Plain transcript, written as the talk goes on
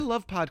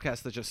love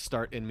podcasts that just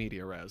start in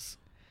media res.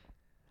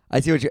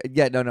 I see what you.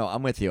 Yeah, no,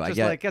 I'm with you. Just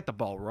I get the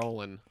ball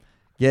rolling.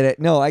 get it.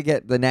 No, I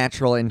get the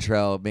natural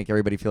intro, make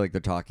everybody feel like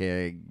they're talking,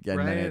 and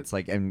Right. then it's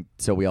like, and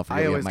so we all forget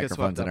we have always get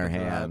microphones in swept our up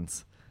into that.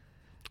 hands.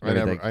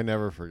 I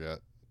never forget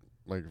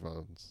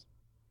microphones.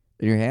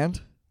 In your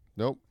hand?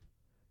 Nope.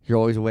 You're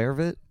always aware of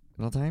it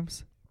at all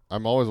times?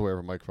 I'm always aware of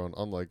a microphone,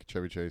 unlike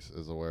Chevy Chase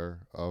is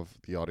aware of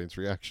the audience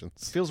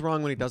reactions. Feels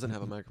wrong when he doesn't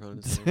have a microphone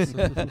in his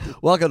hands.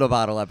 Welcome to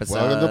Bottle Episode.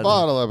 Welcome to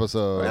Bottle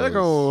Episode.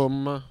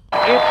 Welcome.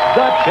 It's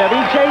the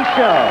Chevy Chase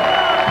Show.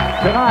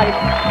 Tonight,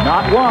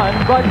 not one,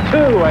 but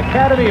two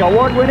Academy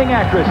Award-winning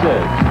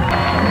actresses.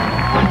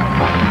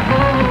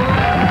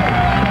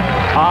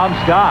 Tom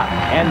Scott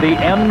and the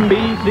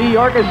NBC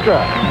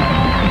Orchestra.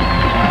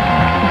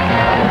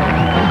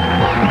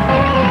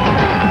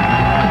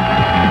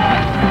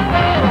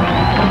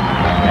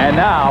 And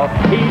now,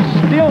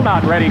 he's still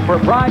not ready for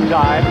prime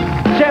time,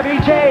 Chevy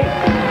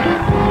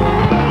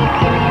Chase.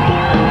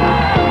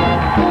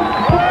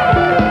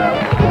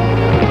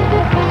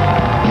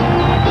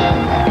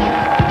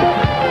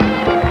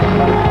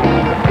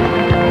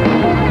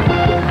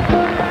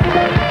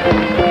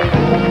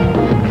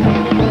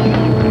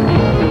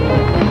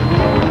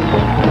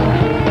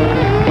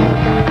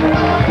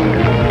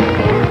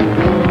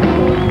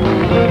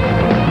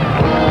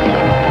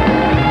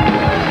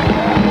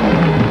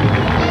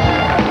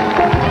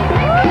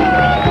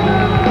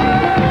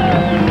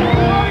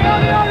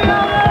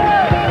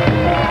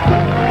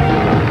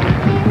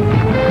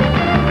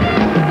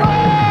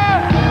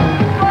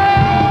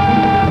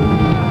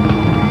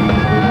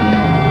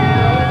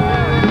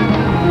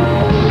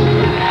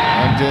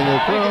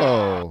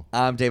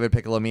 I'm David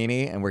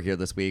Piccolomini, and we're here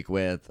this week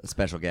with a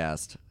special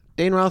guest.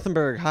 Dane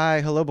Rothenberg.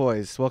 Hi. Hello,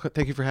 boys. Welcome.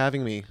 Thank you for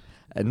having me.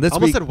 And this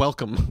Almost week, said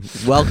welcome.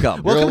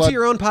 welcome. Welcome to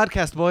your own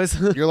podcast, boys.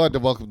 You're allowed to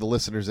welcome the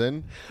listeners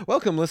in.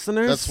 Welcome,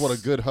 listeners. That's what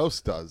a good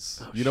host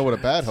does. You know what a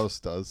bad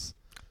host does?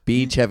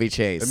 Be Chevy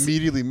Chase.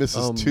 Immediately misses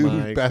Oh two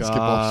my basketball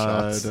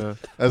God. shots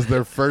as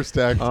their first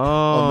act Oh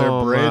on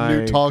their brand new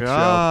my talk show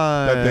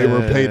that they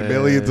were paid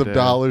millions of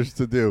dollars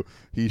to do.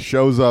 He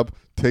shows up,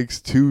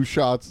 takes two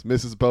shots,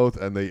 misses both,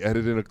 and they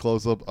edit in a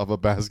close-up of a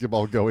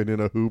basketball going in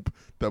a hoop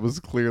that was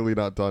clearly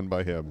not done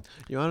by him.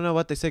 You want to know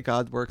what they say?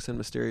 God works in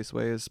mysterious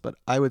ways, but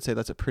I would say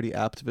that's a pretty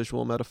apt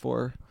visual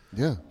metaphor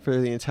Yeah. for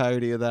the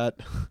entirety of that.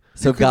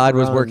 So You could God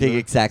was run. working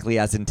exactly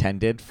as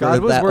intended for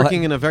God was that working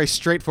one. in a very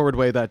straightforward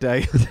way that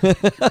day.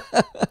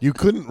 You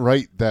couldn't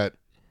write that,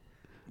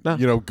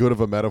 No. good of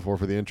a metaphor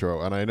for the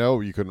intro, and I know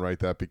you couldn't write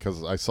that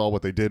because I saw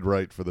what they did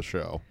write for the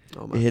show.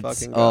 Oh my It's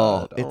fucking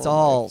God. it's Oh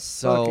all my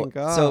so fucking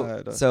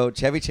God. so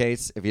Chevy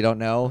Chase, if you don't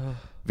know,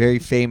 very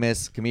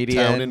famous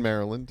comedian. Town in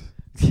Maryland.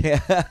 Yeah.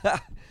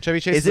 Chevy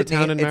Chase Is is a it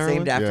town in it's Maryland?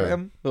 named after Yeah.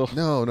 him? Ugh.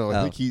 No, I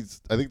Oh. think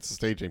it's a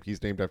stage name.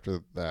 He's named after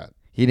that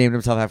He named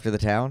himself after the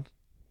town?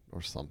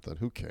 or something.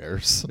 Who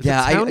cares? Is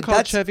Yeah, a town called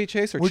that's- Chevy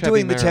Chase or We're Chevy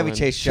doing the Chevy Maryland?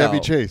 Chase show. Chevy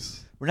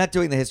Chase. We're not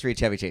doing the history of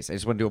Chevy Chase. I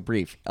just want to do a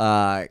brief.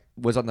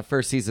 Was on the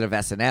first season of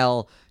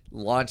SNL,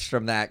 launched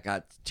from that,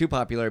 got too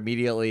popular,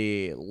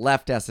 immediately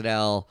left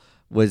SNL,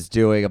 was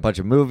doing a bunch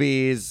of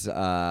movies,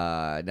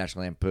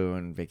 National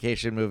Lampoon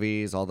Vacation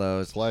movies, all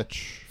those.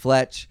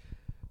 Fletch.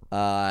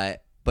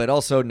 But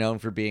also known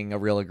for being a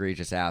real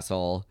egregious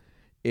asshole,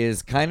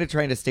 is kind of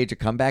trying to stage a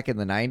comeback in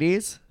the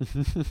 90s.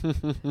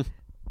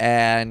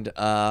 And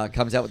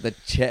comes out with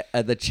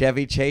the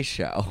Chevy Chase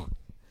Show,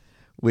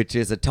 which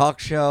is a talk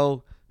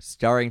show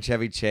starring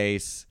Chevy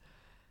Chase.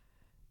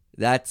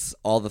 That's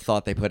all the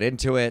thought they put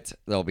into it.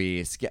 There'll be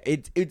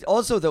it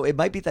also, though, it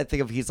might be that thing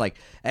of he's like,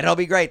 and it'll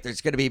be great.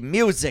 There's going to be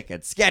music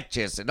and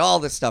sketches and all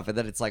this stuff, and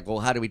then it's like, well,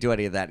 how do we do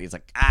any of that? And he's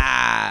like,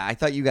 I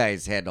thought you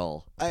guys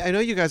handle. I know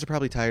you guys are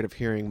probably tired of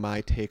hearing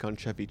my take on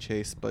Chevy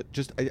Chase, but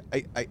just it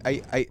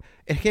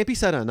can't be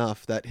said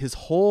enough that his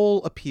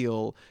whole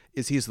appeal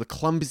is he's the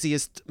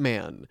clumsiest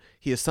man.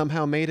 He has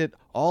somehow made it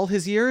all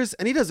his years,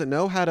 and he doesn't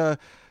know how to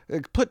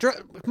put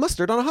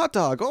mustard on a hot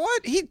dog. Oh,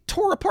 what? He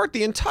tore apart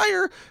the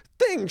entire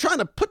thing trying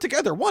to put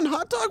together one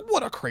hot dog.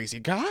 What a crazy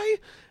guy!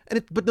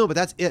 But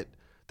that's it.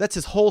 That's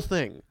his whole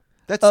thing.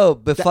 That's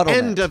befuddlement. the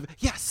end of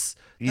yes.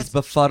 He's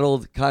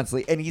befuddled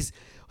constantly, and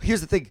here's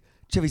the thing.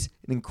 Chevy's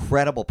an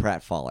incredible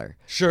pratfaller.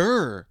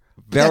 Sure.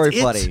 Very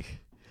That's funny.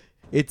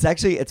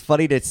 It's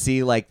funny to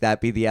see like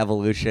that be the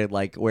evolution,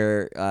 like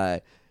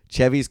where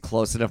Chevy's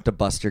close enough to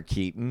Buster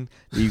Keaton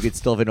that you could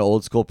still have an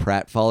old school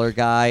pratfaller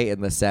guy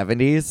in the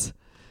 70s.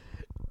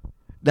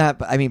 Not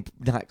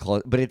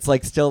close, but it's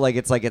like still like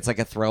it's like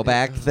a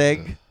throwback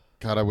thing.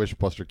 God, I wish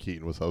Buster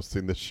Keaton was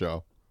hosting this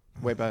show.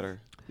 Way better.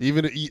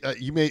 Even he's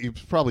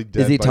probably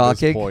dead Is he by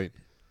talking? this point.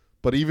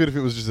 But even if it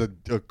was just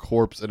a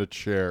corpse in a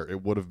chair,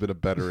 it would have been a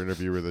better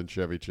interviewer than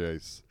Chevy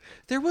Chase.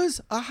 There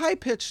was a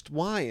high-pitched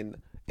whine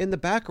in the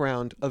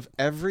background of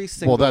every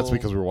single... Well, that's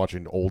because we were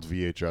watching old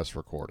VHS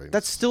recordings.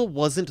 That still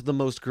wasn't the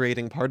most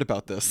grating part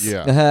about this.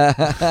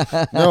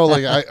 Yeah. No,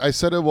 like I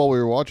said it while we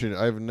were watching it.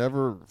 I've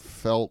never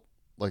felt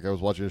like I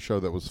was watching a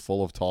show that was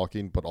full of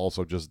talking, but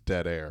also just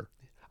dead air.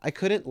 I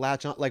couldn't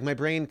latch on. Like, my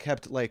brain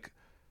kept, like...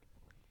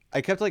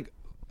 I kept, like...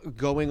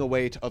 going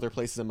away to other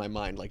places in my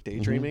mind, like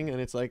daydreaming, and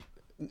it's like,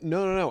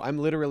 no, I'm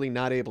literally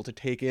not able to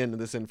take in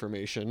this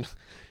information.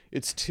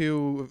 It's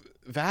too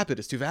vapid.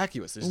 It's too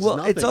vacuous. There's Well,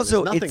 nothing, it's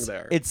also there's nothing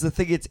there. It's the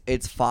thing.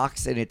 It's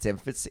Fox in its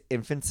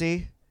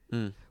infancy,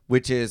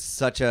 which is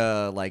such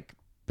a like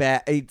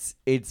bad.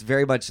 It's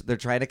very much they're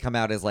trying to come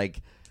out as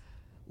like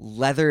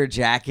leather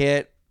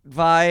jacket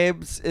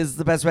vibes is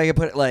the best way I can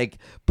put it. Like,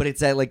 but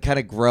it's that like kind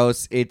of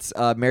gross. It's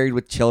Married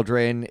with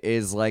Children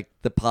is like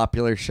the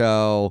popular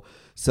show.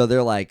 So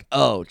they're like,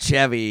 oh,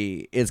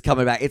 Chevy is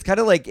coming back. It's kind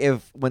of like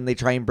when they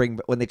tried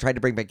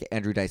to bring back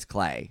Andrew Dice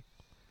Clay.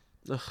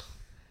 Ugh.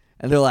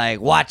 And they're like,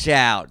 watch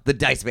out, the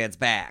Dice Man's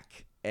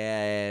back.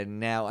 And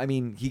now, I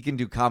mean, he can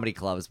do comedy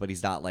clubs, but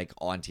he's not like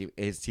on TV.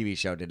 His TV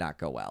show did not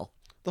go well.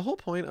 The whole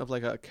point of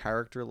like a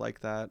character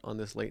like that on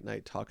this late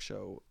night talk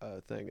show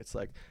thing, it's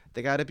like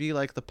they got to be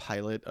like the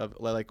pilot of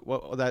like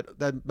what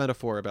that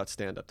metaphor about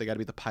stand up. They got to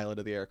be the pilot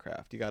of the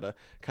aircraft. You got to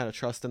kind of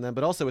trust in them,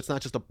 but also it's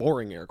not just a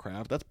boring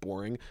aircraft. That's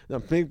boring. No,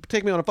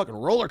 take me on a fucking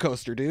roller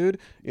coaster, dude.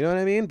 You know what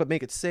I mean? But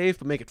make it safe,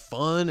 but make it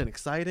fun and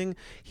exciting.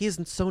 He is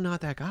so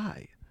not that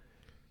guy.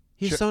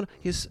 He's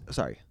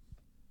sorry.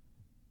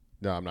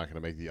 No, I'm not going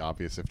to make the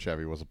obvious if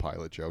Chevy was a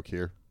pilot joke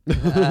here.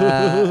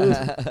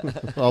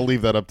 I'll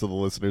leave that up to the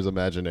listener's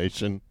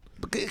imagination.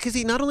 Because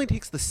he not only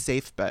takes the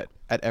safe bet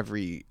at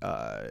every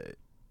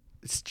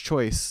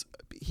choice,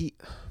 he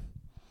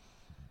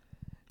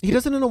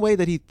does it in a way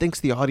that he thinks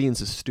the audience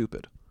is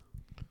stupid.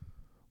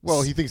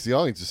 Well, he thinks the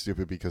audience is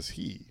stupid because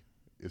he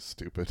is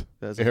stupid.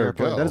 That is a fair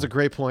point. That is a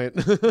great point.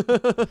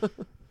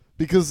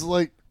 Because,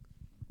 like,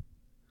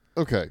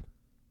 okay,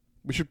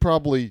 we should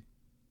probably,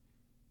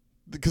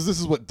 because this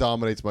is what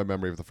dominates my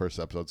memory of the first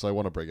episode, so I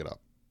want to bring it up.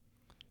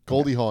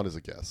 Goldie Hawn is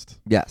a guest.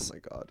 Yes. Oh my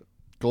God.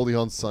 Goldie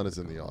Hawn's son is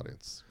in the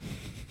audience,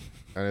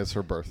 and it's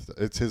her birthday.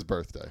 It's his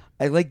birthday.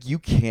 You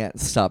can't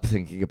stop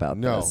thinking about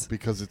No, this.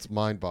 because it's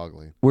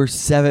mind-boggling. We're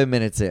 7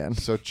 minutes in.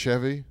 So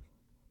Chevy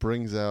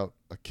brings out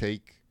a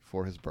cake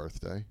for his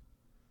birthday,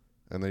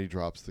 and then he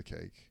drops the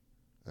cake.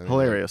 And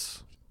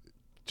Hilarious.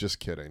 Just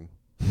kidding.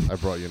 I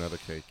brought you another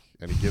cake,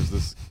 and he gives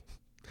this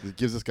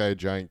guy a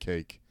giant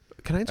cake.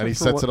 Can I And he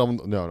sets it on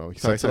he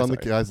sets it on the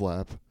guy's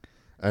lap,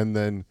 and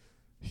then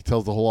he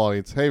tells the whole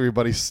audience, "Hey,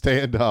 everybody,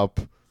 stand up."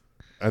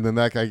 And then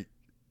that guy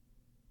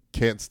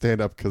can't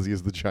stand up because he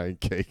has the giant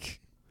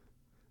cake,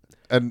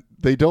 and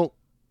they don't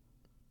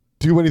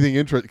do anything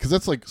interesting because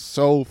that's like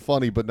so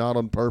funny, but not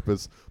on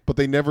purpose. But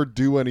they never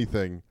do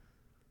anything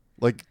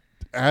like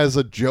as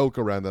a joke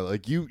around that.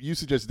 Like you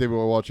suggested, David,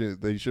 while watching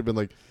it, they should have been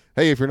like,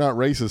 "Hey, if you're not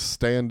racist,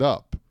 stand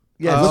up."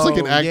 Yeah, that's like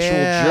an actual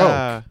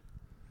joke. joke.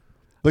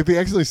 Like they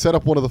accidentally set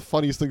up one of the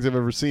funniest things I've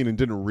ever seen and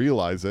didn't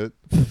realize it.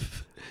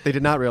 They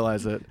did not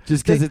realize it.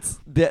 Just because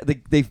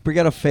they bring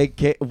out a fake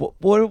cake.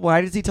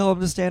 Why does he tell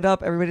him to stand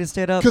up? Everybody to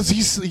stand up? Because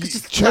Chevy's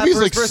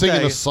like birthday.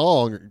 singing a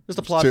song. Just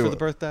applaud to for the it.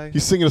 birthday.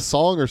 He's singing a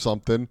song or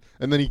something,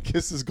 and then he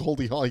kisses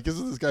Goldie Hawn. He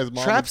kisses this guy's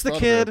mom. Traps the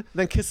kid,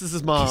 then kisses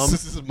his mom.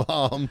 Kisses his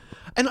mom.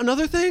 And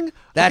another thing,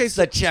 That's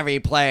the Chevy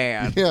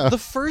plan. Yeah. the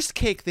first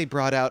cake they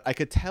brought out, I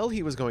could tell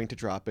he was going to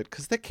drop it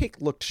because that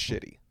cake looked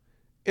shitty.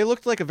 It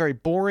looked like a very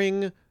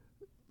boring,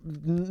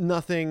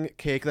 nothing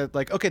cake. That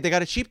like, okay, they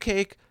got a cheap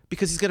cake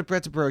because he's got a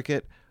bread to break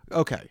it.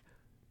 Okay,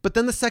 but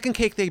then the second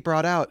cake they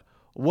brought out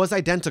was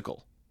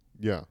identical.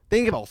 Yeah. They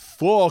didn't give a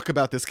fuck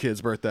about this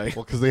kid's birthday.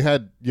 Well, because they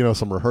had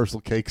some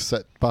rehearsal cakes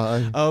set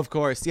by. Of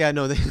course, yeah,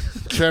 no.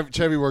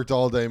 Chevy worked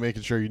all day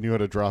making sure you knew how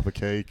to drop a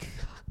cake.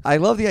 I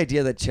love the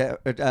idea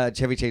that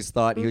Chevy Chase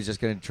thought he was just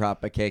going to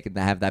drop a cake and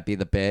have that be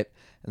the bit.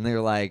 And they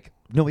were like,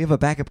 no, we have a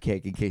backup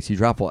cake in case you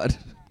drop one.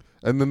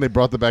 And then they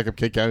brought the backup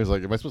cake out. He's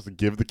like, am I supposed to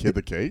give the kid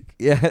the cake?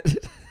 Yeah.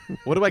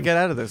 What do I get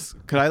out of this?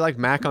 Could I like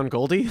mac on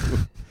Goldie?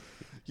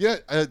 Yeah.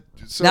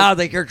 So Now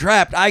that you're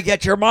trapped, I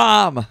get your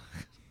mom.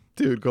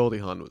 Dude, Goldie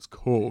Hawn was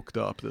coked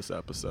up this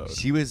episode.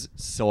 She was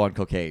so on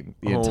cocaine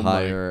the Oh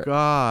entire. my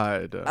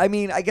God. I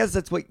mean, I guess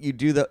that's what you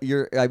do. That's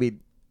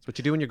what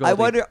you do when you're I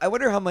Goldie.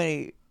 wonder how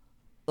many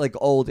like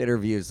old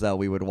interviews though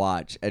we would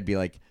watch and be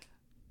like,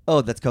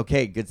 oh, that's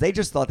cocaine, because they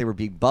just thought they were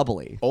being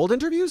bubbly. Old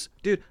interviews?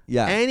 Dude,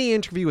 Yeah. Any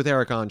interview with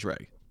Eric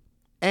Andre,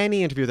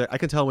 any interview there, I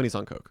can tell when he's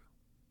on coke.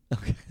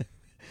 Okay.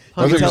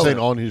 I was Tell saying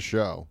him. on his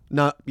show.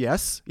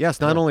 Yes,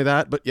 not only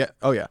that, but yeah,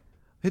 oh yeah.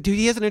 Dude,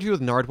 he has an interview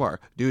with Nardwuar.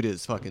 Dude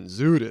is fucking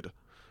zooted.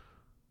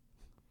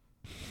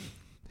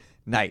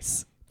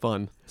 Nice.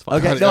 Fun. It's fun.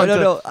 Okay, It's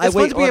no. It's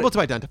fun to be able to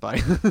identify.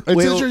 It's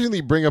interesting that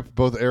you bring up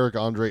both Eric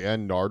Andre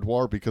and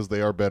Nardwuar because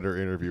they are better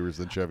interviewers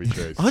than Chevy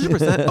Chase.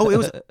 100%. Oh, it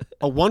was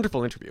a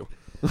wonderful interview.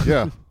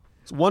 Yeah.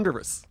 It's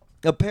wondrous.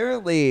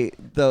 Apparently,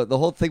 the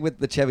whole thing with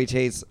the Chevy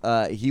Chase,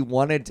 he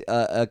wanted,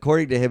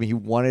 according to him, he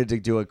wanted to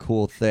do a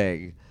cool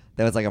thing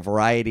that was like a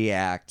variety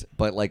act,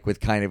 but like with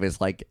kind of his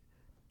like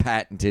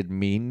patented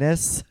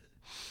meanness.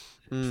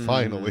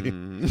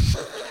 Finally.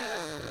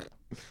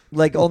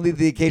 Like only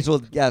the occasional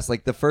guest.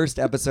 Like the first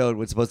episode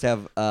was supposed to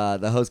have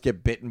the host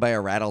get bitten by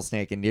a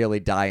rattlesnake and nearly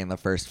die in the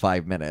first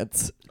 5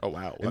 minutes. Oh,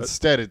 wow.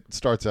 Instead, it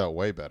starts out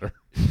way better.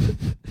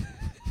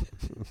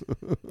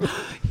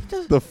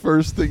 The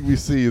first thing we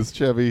see is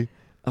Chevy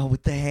Oh,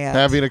 with the hand.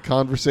 having a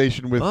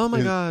conversation with. Oh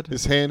my God.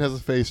 His hand has a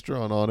face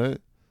drawn on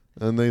it,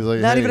 and he's like,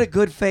 Not hey. even a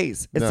good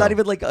face. It's No. not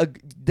even like a.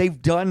 They've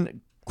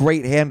done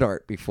great hand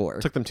art before.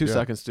 Took them 2 Yeah.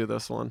 seconds to do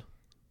this one.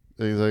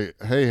 And he's like,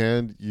 hey,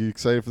 hand, you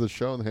excited for the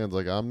show? And the hand's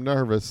like, I'm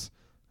nervous.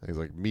 And he's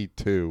like, me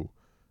too.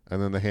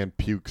 And then the hand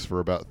pukes for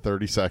about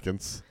 30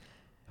 seconds.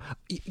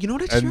 You know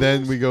what? I And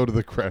then realized? we go to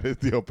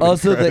the opening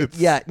Also,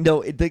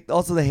 credits.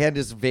 also the hand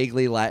is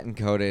vaguely Latin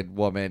coded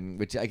woman,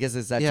 which I guess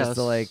is that just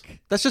the like.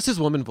 That's just his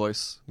woman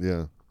voice.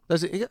 Yeah.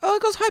 It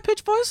goes high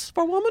pitched voice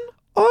for a woman.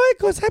 Oh,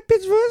 it goes high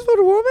pitched voice for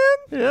the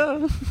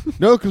woman. Yeah.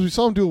 No, because we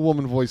saw him do a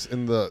woman voice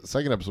in the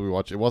second episode we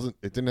watched.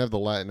 It didn't have the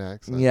Latin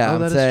accent. Yeah, Oh, I'm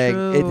that is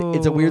saying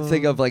it's a weird true.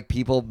 thing of like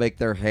people make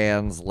their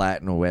hands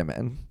Latin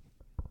women.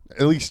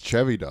 At least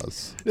Chevy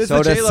does. It's So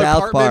the does J-Lo,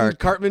 South Park.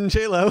 Cartman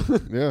J-Lo.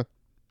 Yeah.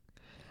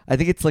 I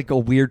think it's like a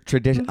weird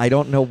tradition. I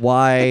don't know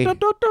why.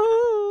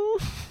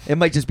 It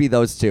might just be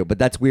those two, but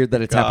that's weird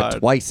that it's happened God.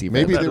 twice. Even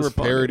Maybe That they is were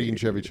funny. parodying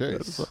Chevy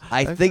Chase.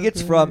 I think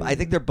it's from. I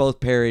think they're both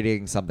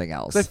parodying something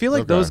else. I feel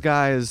like Okay. those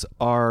guys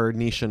are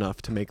niche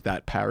enough to make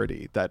that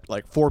parody that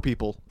like 4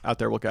 people out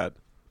there will get.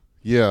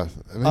 Yeah.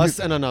 I mean, Us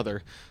and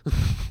another.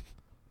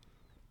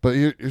 But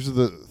here's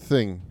the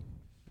thing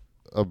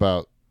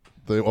about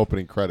the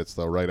opening credits,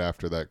 though, right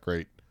after that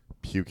great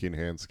puking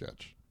hand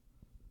sketch.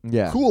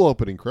 Yeah. Cool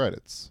opening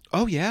credits.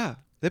 Oh yeah,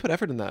 they put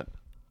effort in that.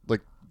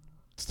 Like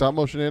stop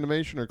motion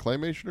animation or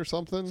claymation or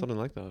something. Something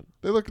like that.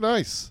 They look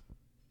nice.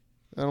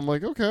 And I'm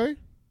like, okay.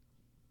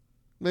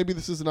 Maybe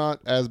this is not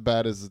as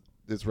bad as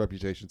its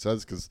reputation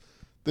says, because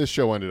this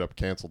show ended up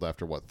canceled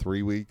after,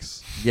 3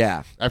 weeks?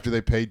 Yeah. After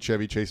they paid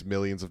Chevy Chase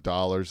millions of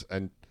dollars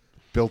and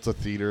built a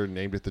theater and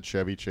named it the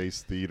Chevy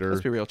Chase Theater.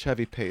 Let's be real.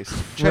 Chevy Pace.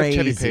 Crazy.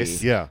 Chevy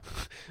Pace. Yeah.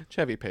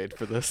 Chevy paid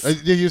for this.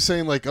 You're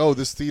saying like, oh,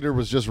 this theater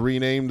was just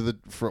renamed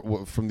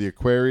from the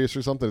Aquarius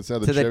or something? It's now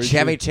the To Chevy the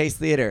Chevy Chase. Chase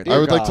Theater. I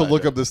would like to God.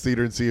 look up this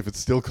theater and see if it's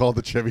still called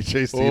the Chevy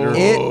Chase Theater.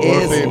 It or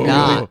is if they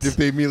not. If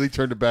they immediately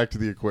turned it back to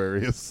the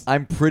Aquarius.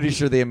 I'm pretty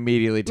sure they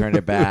immediately turned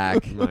it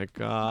back. My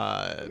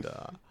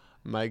God.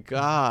 My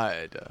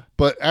God.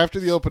 But after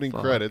the opening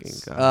Fucking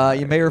credits,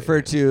 God. You may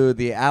refer to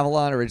the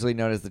Avalon, originally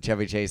known as the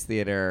Chevy Chase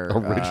Theater.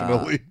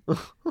 originally.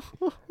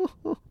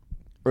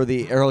 Or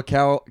the Earl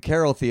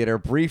Carroll Theater,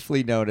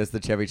 briefly known as the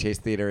Chevy Chase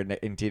Theater in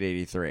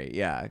 1983.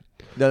 Yeah.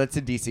 No, that's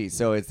in D.C.,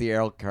 so it's the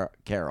Earl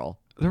Carroll.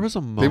 There was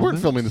a moment. They weren't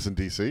filming this in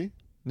D.C.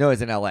 No,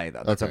 it's in L.A.,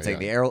 though. That's what I'm Okay,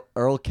 saying. yeah. The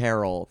Earl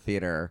Carroll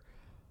Theater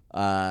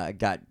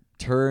got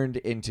turned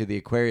into the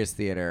Aquarius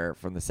Theater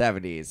from the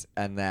 70s,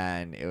 and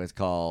then it was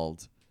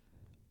called...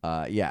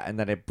 and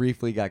then it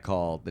briefly got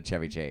called the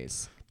Chevy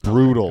Chase.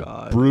 Brutal.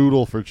 God.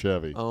 Brutal for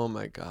Chevy. Oh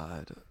my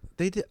God.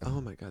 They did.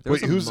 Oh my God. There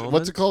Wait, was a what's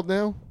moment- it called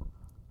now?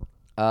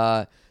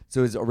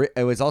 So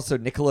it was also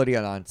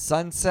Nickelodeon on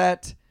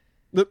Sunset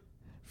Nope.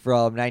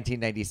 from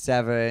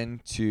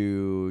 1997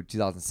 to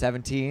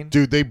 2017.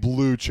 Dude, they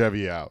blew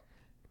Chevy out.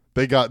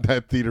 They got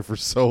that theater for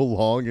so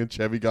long, and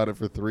Chevy got it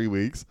for 3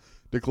 weeks.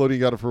 Nickelodeon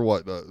got it for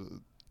what,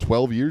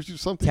 12 years or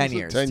something? 10 Was it?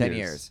 years. 10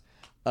 years.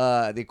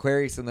 The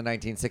Aquarius in the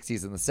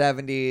 1960s and the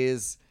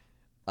 70s.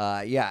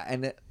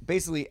 And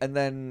basically, and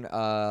then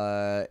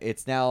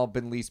it's now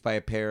been leased by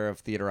a pair of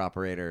theater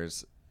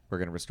operators. We're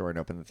going to restore and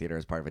open the theater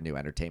as part of a new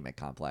entertainment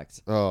complex.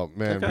 Oh,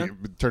 man. Okay.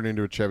 We turned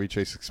into a Chevy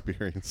Chase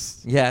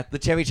experience. Yeah, the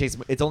Chevy Chase.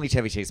 It's only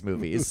Chevy Chase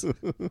movies.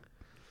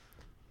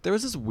 There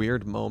was this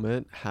weird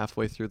moment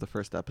halfway through the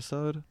first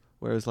episode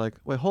where it was like,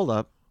 wait, hold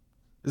up.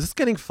 Is this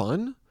getting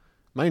fun?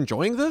 Am I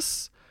enjoying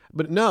this?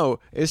 But no,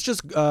 it's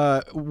just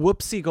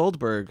Whoopsie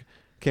Goldberg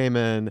came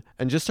in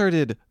and just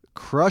started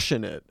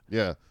crushing it.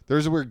 Yeah.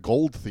 There's a weird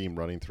gold theme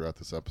running throughout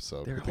this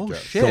episode. with the Oh,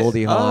 guests. shit.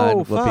 Goldie Hawn,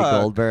 Oh, Whoopi fuck.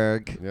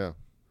 Goldberg, Yeah.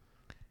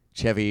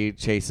 Chevy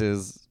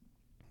Chase's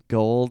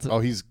gold. Oh,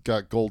 he's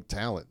got gold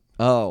talent.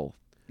 Oh,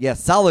 yeah,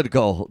 solid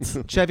gold.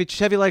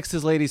 Chevy likes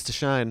his ladies to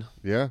shine.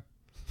 Yeah.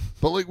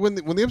 But like when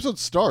the episode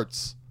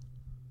starts,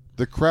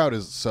 the crowd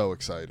is so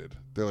excited.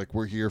 They're like,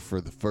 we're here for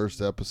the first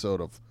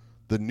episode of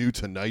the new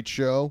Tonight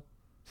Show.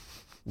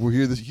 We're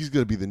here. He's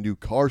going to be the new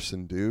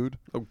Carson, dude.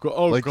 Oh,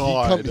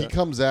 God. He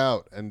comes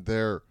out, and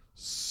they're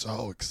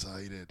so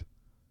excited.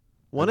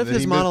 One And of then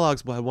his he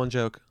monologues had one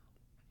joke.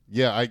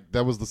 Yeah,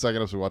 that was the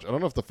second episode we watched. I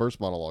don't know if the first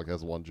monologue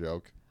has one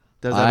joke.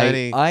 Does that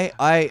any?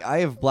 I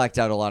have blacked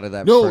out a lot of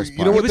that. No, first you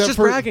part. know He what? was that just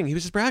first- bragging. He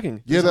was just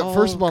bragging. Yeah, It was that all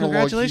first monologue,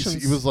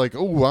 Congratulations. he was like,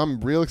 "Oh, I'm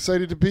real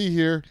excited to be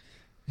here,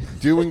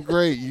 doing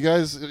great. You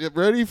guys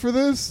ready for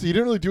this?" He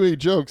didn't really do any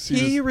jokes. He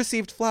just-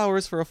 received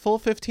flowers for a full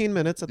 15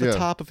 minutes at the Yeah.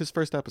 top of his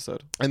first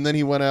episode. and then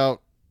he went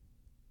out,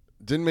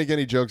 didn't make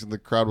any jokes, and the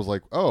crowd was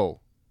like, "Oh,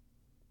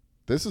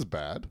 this is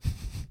bad."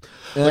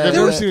 Like I've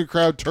never seen a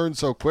crowd turn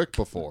so quick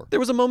before. There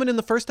was a moment in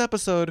the first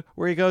episode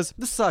where he goes,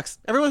 "This sucks.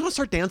 Everyone want to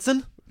start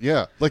dancing?"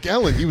 Yeah, like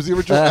Ellen. He was the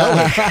original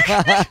Ellen.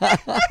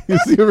 He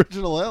was the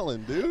original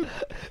Ellen, dude.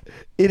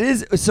 It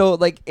is so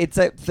like it's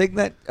a thing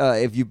that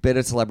if you've been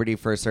a celebrity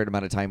for a certain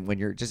amount of time, when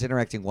you're just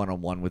interacting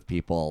one-on-one with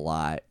people a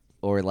lot,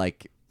 or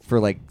like for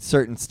like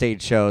certain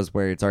stage shows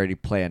where it's already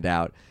planned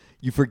out,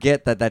 you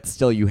forget that that's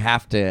still you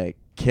have to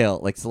kill.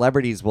 Like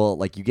celebrities will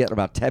like you get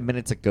about 10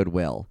 minutes of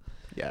goodwill.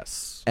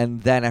 Yes.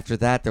 And then after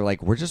that, they're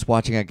like, we're just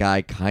watching a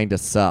guy kind of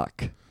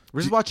suck.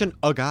 We're just watching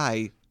a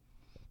guy.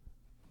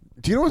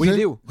 Do you know What do you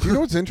do? Do you know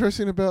what's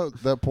interesting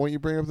about that point you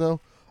bring up,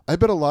 though? I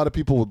bet a lot of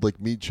people would like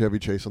meet Chevy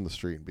Chase on the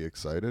street and be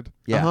excited.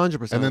 Yeah.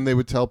 100%. And then they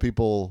would tell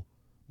people,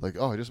 like,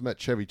 oh, I just met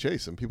Chevy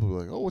Chase. And people would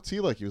be like, oh, what's he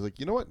like? He was like,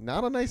 you know what?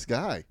 Not a nice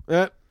guy.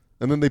 Yeah.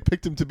 And then they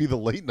picked him to be the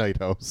late night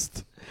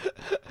host.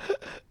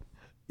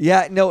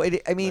 Yeah, no,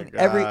 it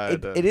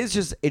is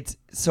just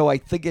so I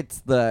think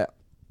it's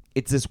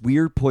this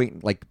weird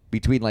point like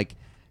between like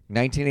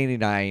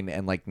 1989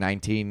 and like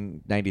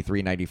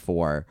 1993,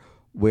 94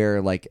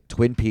 where like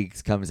Twin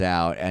Peaks comes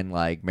out and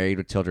like Married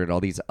with Children, all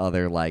these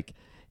other like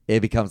it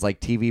becomes like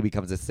TV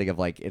becomes this thing of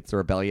like it's a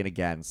rebellion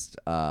against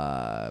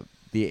the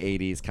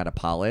 80s kind of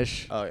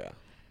polish. Oh yeah.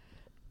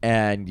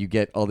 And you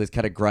get all this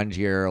kind of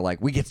grungier, like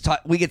we get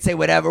say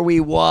whatever we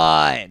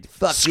want.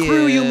 Fuck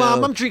Screw you,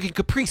 Mom. I'm drinking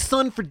Capri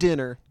Sun for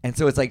dinner. And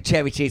so it's like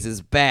Chevy Chase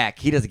is back.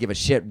 He doesn't give a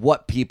shit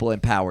what people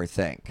in power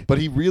think. But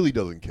he really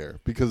doesn't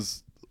care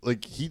because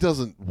like he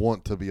doesn't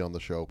want to be on the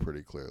show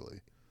pretty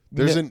clearly.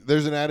 There's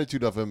an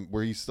attitude of him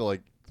where he still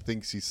like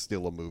thinks he's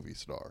still a movie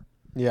star.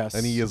 Yes.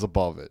 And he is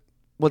above it.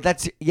 Well,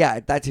 that's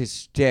his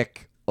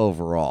shtick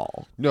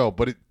overall. No,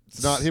 but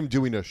it's not him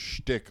doing a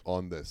shtick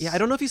on this. Yeah, I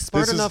don't know if he's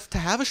smart This is- enough to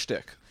have a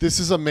shtick. This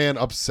is a man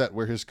upset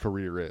where his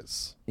career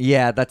is.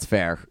 Yeah, that's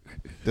fair.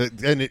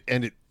 And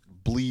it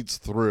bleeds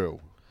through.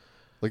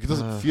 Like it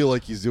doesn't feel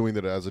like he's doing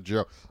it as a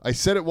joke. I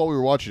said it while we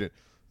were watching it.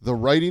 The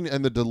writing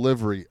and the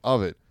delivery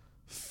of it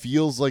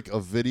feels like a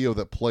video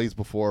that plays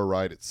before a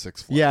ride at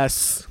Six Flags.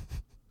 Yes.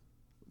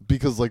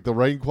 Because like the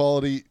writing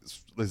quality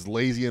is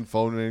lazy and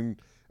phoning,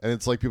 and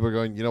it's like people are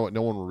going, you know what?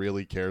 No one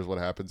really cares what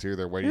happens here.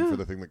 They're waiting for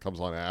the thing that comes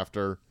on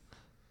after.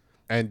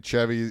 And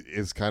Chevy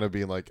is kind of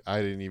being like,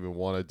 I didn't even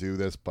want to do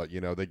this, but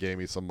they gave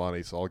me some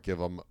money, so I'll give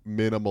them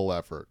minimal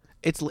effort.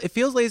 It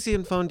feels lazy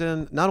and phoned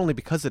in, not only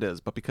because it is,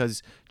 but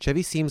because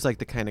Chevy seems like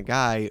the kind of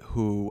guy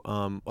who,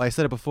 well, I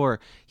said it before,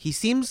 he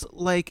seems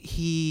like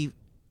he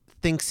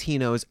thinks he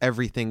knows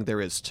everything there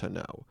is to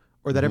know,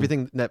 or that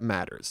everything that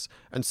matters.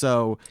 And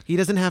so he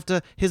doesn't have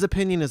to, his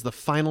opinion is the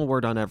final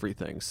word on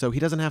everything. So he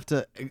doesn't have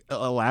to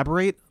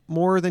elaborate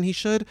more than he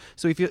should.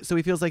 So he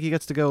feels like he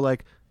gets to go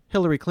like,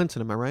 Hillary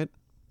Clinton, am I right?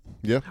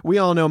 Yeah. We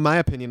all know my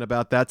opinion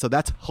about that, so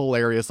that's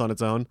hilarious on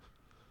its own.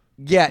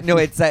 Yeah, no,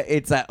 it's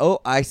that. Oh,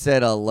 I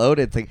said a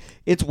loaded thing.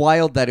 It's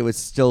wild that it was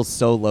still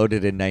so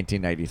loaded in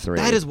 1993.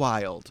 That is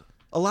wild.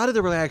 A lot of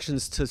the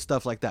reactions to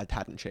stuff like that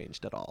hadn't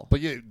changed at all. But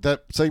yeah,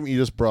 that segment you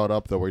just brought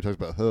up, though, where he talks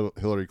about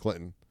Hillary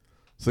Clinton.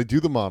 So they do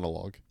the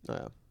monologue,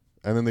 Yeah.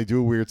 and then they do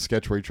a weird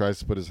sketch where he tries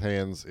to put his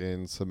hands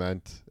in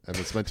cement, and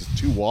the cement is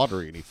too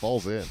watery, and he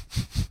falls in.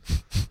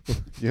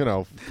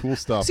 Cool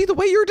stuff. See, the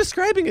way you're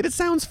describing it, it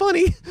sounds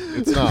funny.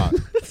 It's not.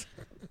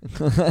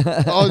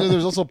 Oh, no,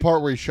 there's also a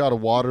part where he shot a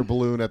water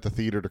balloon at the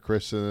theater to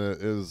Christian.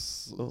 It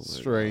is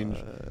strange.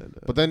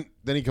 But then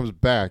he comes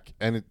back,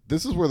 and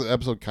this is where the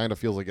episode kind of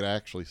feels like it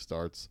actually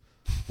starts,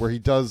 where he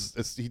does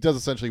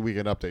essentially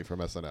Weekend Update from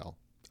SNL.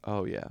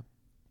 Oh, yeah.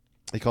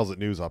 He calls it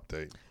News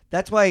Update.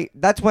 That's why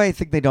I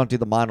think they don't do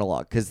the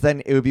monologue, because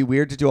then it would be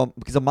weird to do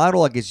because a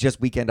monologue is just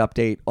Weekend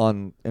Update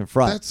in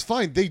front. That's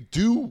fine. They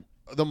do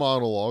the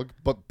monologue,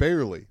 but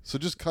barely. So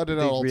just cut it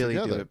out They really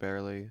altogether. do it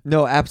barely.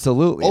 No,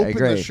 absolutely, I Open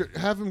agree.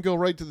 have him go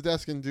right to the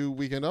desk and do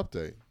Weekend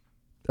Update.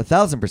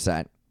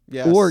 1,000%.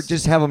 Yes. Or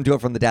just have them do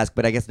it from the desk,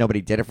 but I guess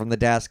nobody did it from the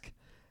desk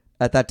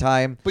at that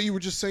time. But you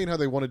were just saying how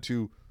they wanted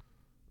to,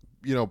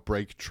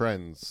 break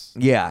trends.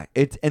 Yeah,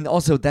 and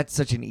also that's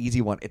such an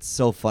easy one. It's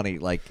so funny.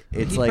 Like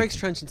it's He like breaks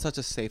trench in such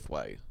a safe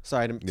way.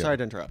 Sorry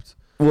to interrupt.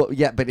 well,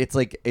 yeah, but it's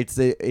like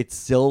it's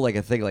still like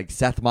a thing. Like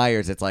Seth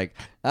Meyers, it's like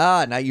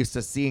not used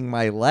to seeing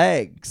my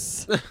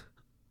legs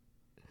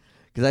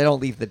because I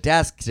don't leave the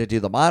desk to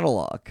do the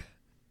monologue.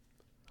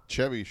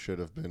 Chevy should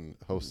have been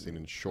hosting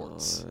in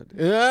shorts.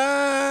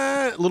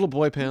 Little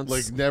boy pants.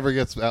 Like never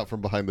gets out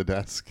from behind the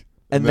desk.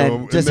 And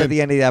then at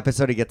the end of the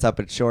episode, he gets up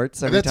in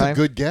shorts every that's time. a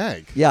good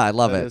gag. Yeah, I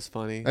love that it. is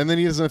funny. And then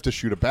he doesn't have to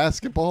shoot a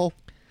basketball.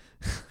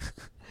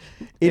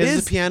 He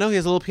has a piano. He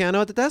has a little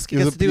piano at the desk. He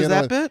There's gets a to do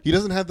piano- that bit. He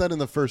doesn't have that in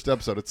the first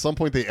episode. At some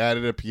point, they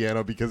added a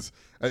piano because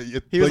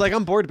He was like,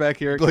 I'm bored back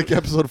here. like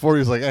episode 4, he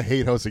was like, I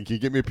hate hosting. Can you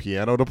get me a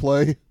piano to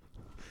play?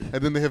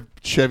 And then they have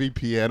Chevy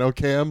piano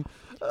cam,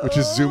 which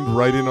is zoomed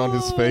right in on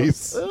his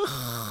face.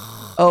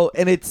 Oh,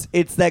 and it's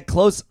that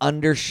close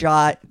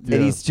undershot that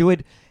Yeah. he's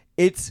doing.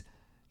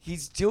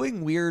 He's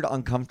doing weird,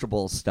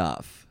 uncomfortable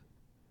stuff,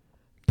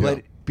 but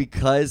Yeah.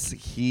 because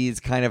he's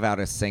kind of out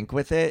of sync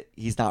with it,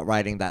 he's not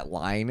writing that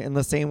line in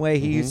the same way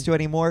he Mm-hmm. used to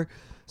anymore.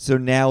 So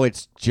now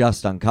it's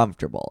just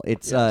uncomfortable.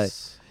 It's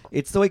Yes.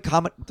 it's the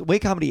way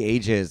comedy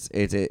ages.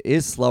 It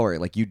is slower.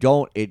 Like you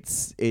don't.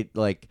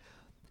 Like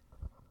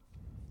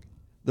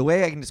the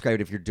way I can describe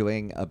it. If you're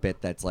doing a bit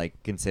that's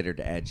like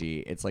considered edgy,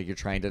 it's like you're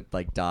trying to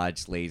like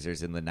dodge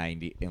lasers in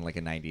like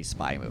a 90s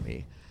spy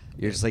movie.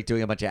 You're just like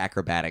doing a bunch of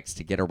acrobatics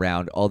to get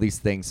around all these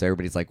things. So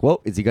everybody's like,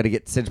 whoa, is he going to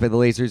get singed by the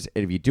lasers?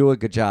 And if you do a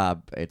good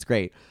job, it's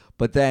great.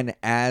 But then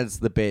as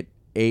the bit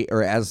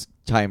as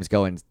time's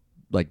going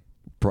like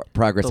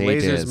progress The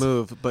age lasers is.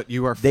 move, but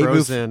you are They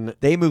frozen.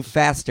 they move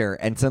faster,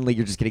 and suddenly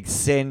you're just getting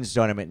singed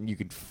on them, and you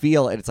can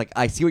feel it. It's like,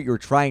 I see what you were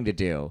trying to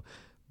do,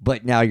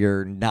 but now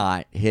you're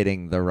not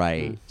hitting the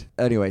right.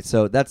 Anyway,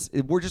 so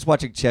we're just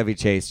watching Chevy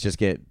Chase just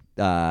get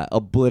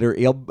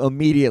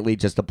immediately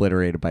just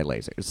obliterated by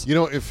lasers. You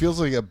know, it feels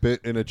like a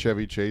bit in a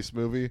Chevy Chase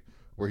movie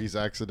where he's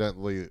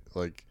accidentally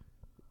like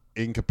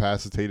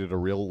incapacitated a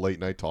real late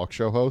night talk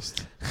show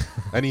host,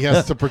 and he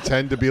has to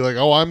pretend to be like,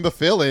 "Oh, I'm the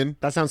fill-in.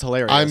 That sounds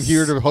hilarious. I'm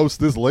here to host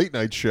this late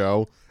night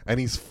show," and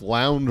he's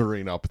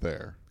floundering up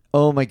there.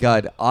 Oh my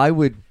God, I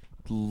would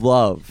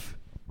love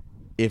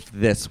if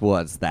this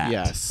was that.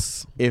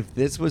 Yes. If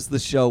this was the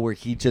show where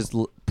he just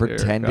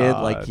pretended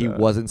God. like he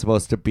wasn't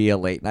supposed to be a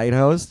late night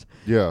host,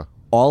 Yeah,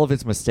 all of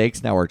his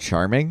mistakes now are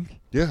charming.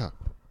 yeah.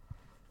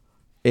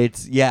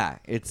 It's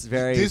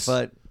very. This-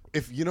 But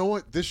If you know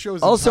what this show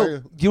is also,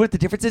 entirely- you know what the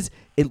difference is?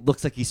 It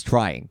looks like he's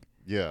trying.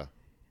 yeah.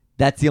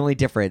 That's the only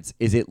difference.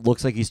 Is it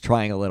looks like he's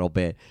trying a little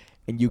bit,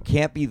 and you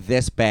can't be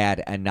this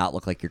bad and not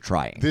look like you're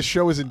trying. This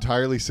show is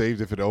entirely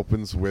saved if it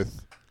opens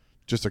with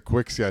just a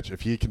quick sketch.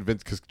 If he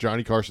convinced, because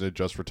Johnny Carson had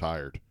just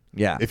retired.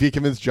 Yeah. If he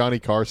convinced Johnny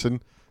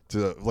Carson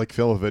to like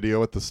film a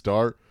video at the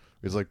start,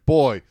 he's like,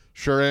 "Boy,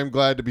 sure am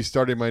glad to be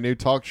starting my new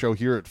talk show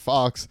here at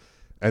Fox,"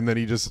 and then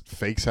he just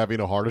fakes having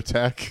a heart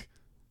attack,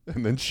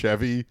 and then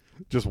Chevy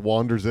just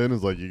wanders in and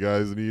is like, "You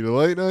guys need a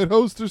late night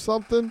host or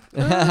something?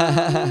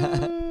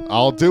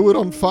 I'll do it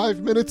on 5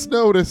 minutes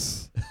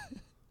notice."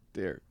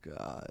 Dear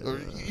God. Or,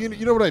 you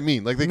know what I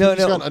mean? Like they No, could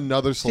have no. just got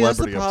another See, that's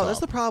the celebrity up That's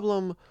the top.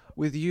 problem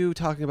with you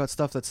talking about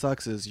stuff that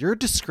sucks is you're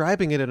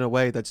describing it in a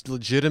way that's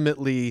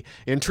legitimately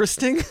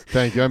interesting.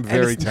 Thank you. I'm And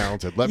very it's-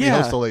 talented. Let me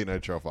Yeah. host a late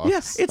night show, Fox.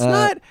 Yes, it's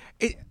not.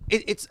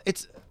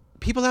 It's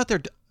people out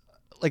there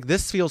like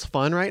this feels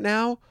fun right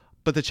now,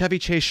 but the Chevy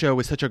Chase show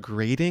is such a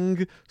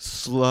grating,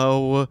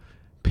 slow,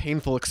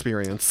 painful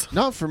experience.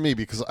 Not for me,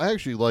 because I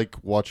actually like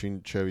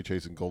watching Chevy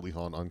Chase and Goldie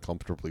Hawn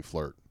uncomfortably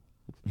flirt.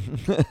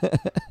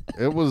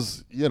 It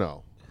was, you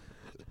know.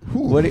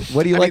 What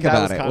do you I like mean, that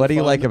about was it? kinda What do you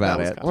fun. like That about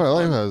was it? kinda What I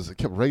like was it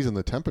kept raising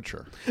the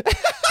temperature. It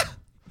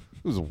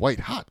was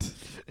white hot.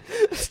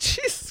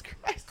 Jesus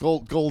Christ.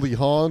 Goldie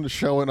Hawn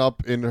showing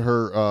up in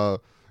her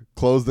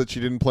clothes that she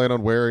didn't plan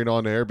on wearing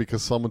on air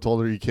because someone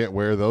told her you can't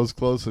wear those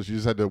clothes, so she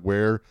just had to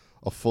wear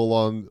a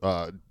full-on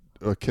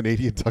a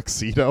Canadian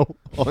tuxedo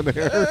on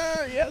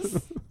air.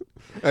 Yes.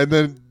 And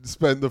then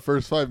spend the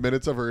first 5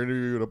 minutes of her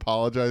interview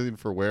apologizing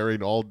for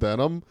wearing all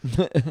denim.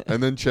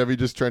 And then Chevy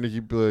just trying to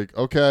keep like,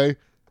 okay,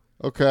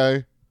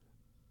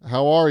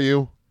 how are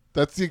you?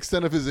 That's the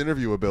extent of his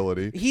interview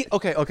ability.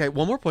 Okay.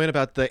 One more point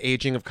about the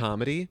aging of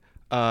comedy.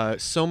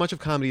 So much of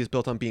comedy is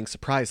built on being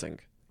surprising.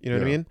 You know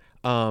what I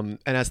mean?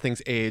 And as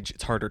things age,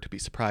 it's harder to be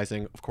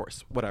surprising, of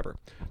course, whatever.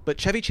 But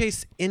Chevy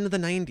Chase in the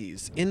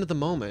 90s, in the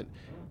moment,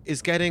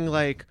 is getting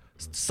like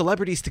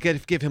celebrities to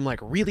give him like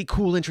really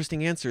cool,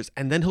 interesting answers.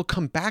 And then he'll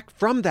come back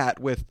from that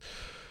with,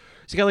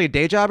 has he got like a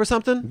day job or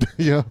something?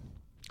 Yeah.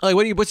 Like,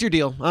 what's your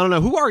deal? I don't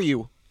know. Who are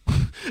you?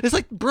 It's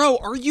like, bro,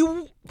 are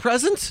you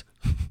present?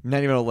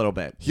 Not even a little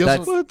bit. He also-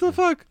 That's, What the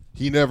fuck?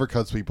 He never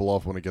cuts people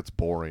off when it gets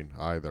boring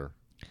either.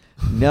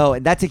 no,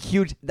 and that's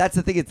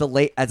the thing. It's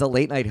as a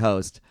late night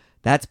host.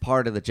 That's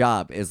part of the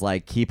job is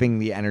like keeping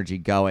the energy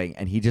going,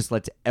 and he just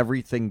lets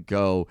everything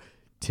go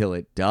till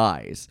it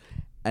dies,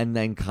 and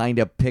then kind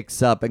of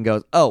picks up and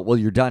goes, "Oh, well,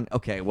 you're done.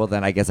 Okay, well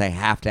then I guess I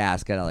have to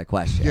ask another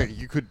question."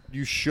 Yeah,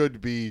 you should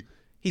be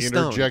He's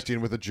stoned. interjecting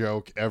with a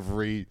joke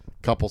every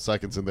couple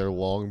seconds in their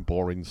long,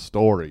 boring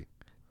story.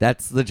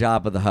 That's the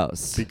job of the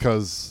host.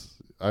 Because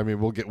I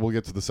mean, we'll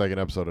get to the second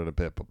episode in a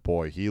bit, but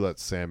boy, he let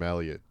Sam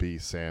Elliott be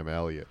Sam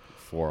Elliott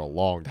for a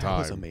long That time.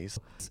 was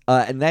amazing.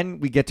 And then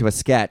we get to a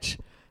sketch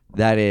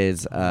that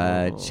is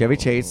Chevy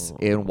Chase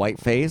in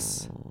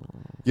whiteface.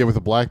 Yeah, with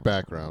a black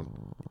background.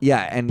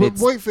 Yeah, and But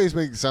it's whiteface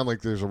makes it sound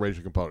like there's a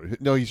racial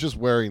component. No, he's just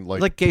wearing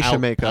like geisha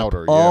makeup.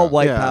 powder. all yeah.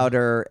 white Yeah.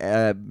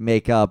 powder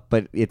makeup,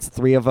 but it's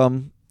three of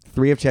them,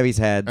 three of Chevy's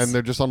heads. And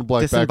they're just on a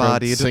black background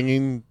Disembodied.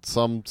 singing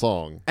some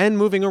song. And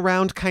moving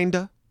around,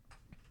 kinda.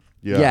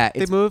 Yeah.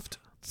 it's They moved.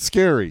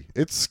 Scary.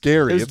 It's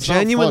scary. It was It's not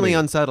genuinely funny.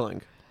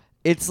 unsettling.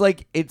 It's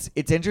like it's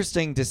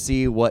interesting to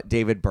see what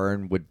David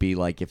Byrne would be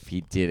like if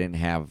he didn't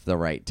have the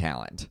right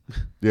talent.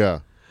 Yeah.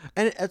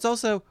 And it's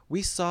also,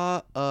 we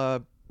saw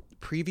a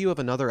preview of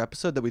another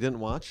episode that we didn't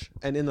watch,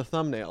 and in the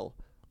thumbnail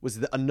was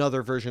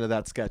another version of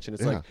that sketch, and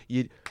it's Yeah. like,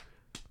 you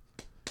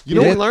You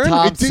know didn't what? learn?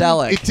 Tom It didn't,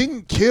 Selleck. it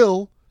didn't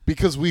kill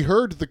because we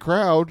heard the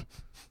crowd.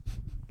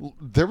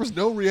 There was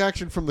no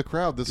reaction from the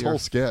crowd this Dear whole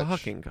sketch.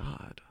 fucking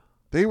God.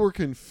 They were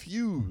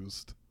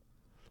confused.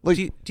 Do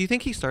you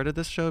think he started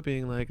this show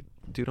being like,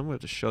 dude, I'm going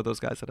to show those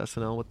guys at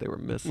SNL what they were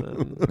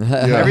missing?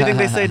 Yeah. Everything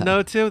they said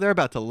no to, they're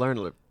about to learn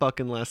a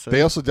fucking lesson.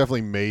 They also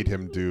definitely made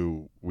him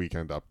do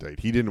Weekend Update.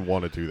 He didn't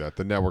want to do that.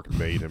 The network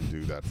made him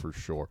do that for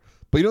sure.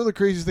 But you know the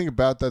craziest thing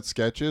about that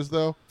sketch is,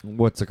 though?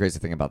 What's the crazy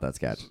thing about that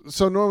sketch?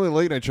 So normally a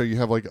late night show, you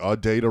have like a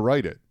day to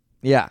write it.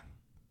 Yeah.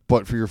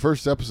 But for your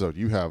first episode,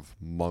 you have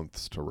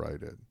months to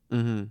write it.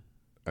 Mm-hmm.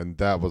 And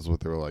that was what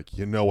they were like,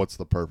 you know what's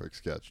the perfect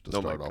sketch to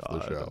Oh start my off the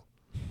God. show?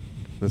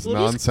 This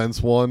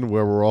nonsense one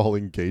where we're all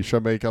in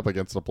geisha makeup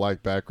against a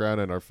black background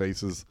and our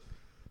faces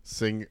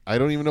sing. I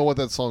don't even know what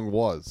that song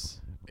was.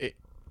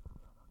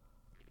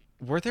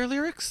 Were there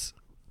lyrics?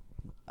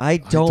 I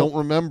don't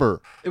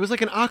remember. It was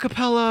like an a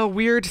cappella,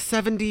 weird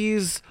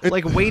 70s,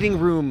 like waiting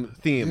room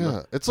theme.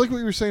 Yeah, it's like what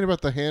you were saying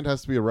about the hand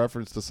has to be a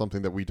reference to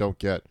something that we don't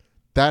get.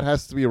 That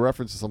has to be a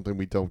reference to something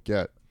we don't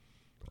get.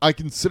 I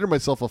consider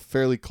myself a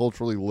fairly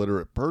culturally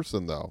literate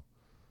person, though.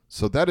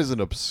 So that is an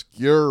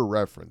obscure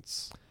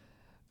reference.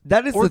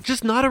 That is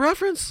just not a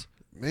reference.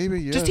 Maybe,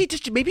 yeah.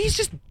 Maybe he's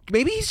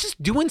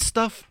just doing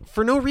stuff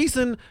for no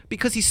reason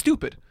because he's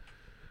stupid.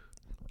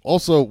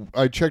 Also,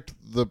 I checked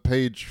the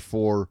page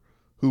for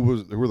who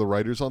were the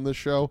writers on this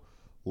show.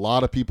 A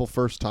lot of people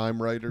first-time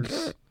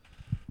writers.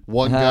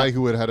 One guy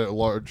who had a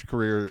large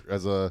career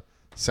as a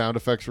sound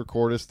effects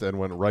recordist and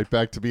went right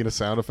back to being a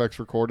sound effects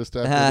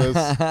recordist after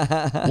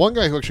this. One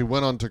guy who actually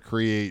went on to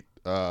create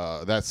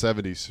that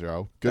 70s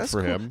show. That's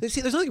for him.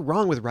 See, there's nothing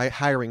wrong with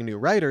hiring new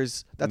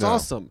writers. That's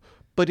awesome.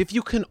 But if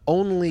you can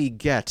only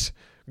get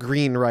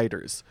green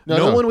writers,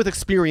 no one with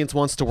experience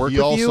wants to work with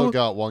you. He also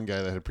got one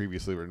guy that had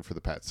previously written for the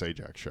Pat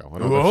Sajak show.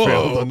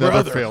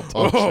 Another failed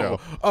talk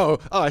show. Oh,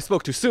 I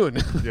spoke too soon.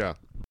 Yeah.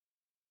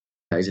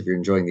 Guys, if you're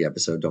enjoying the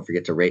episode, don't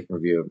forget to rate and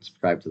review and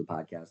subscribe to the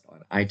podcast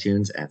on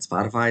iTunes and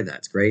Spotify.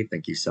 That's great.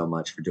 Thank you so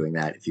much for doing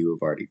that. If you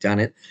have already done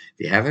it,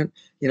 if you haven't,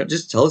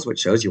 just tell us what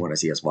shows you want to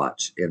see us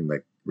watch in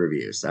the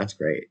reviews. That's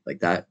great.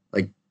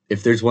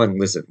 If there's one,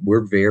 listen,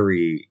 we're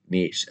very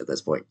niche at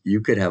this point.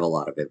 You could have a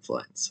lot of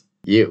influence.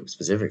 You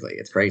specifically.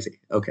 It's crazy.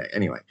 Okay.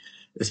 Anyway,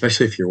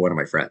 especially if you're one of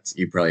my friends,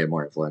 you probably have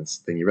more influence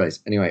than you realize.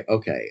 Anyway.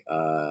 Okay.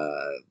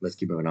 Let's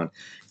keep moving on.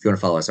 If you want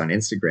to follow us on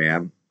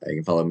Instagram, you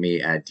can follow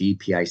me at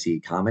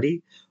DPIC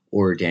Comedy,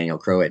 or Daniel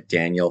Crow at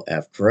Daniel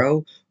F.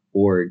 Crow,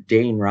 or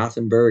Dane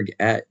Rothenberg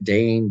at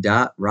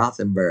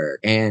Dane.Rothenberg.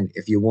 And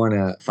if you want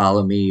to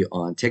follow me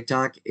on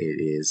TikTok, it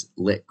is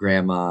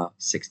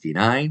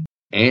LitGrandma69.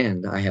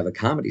 And I have a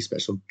comedy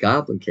special,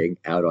 Goblin King,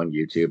 out on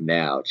YouTube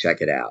now.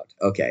 Check it out.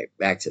 Okay,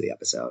 back to the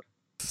episode.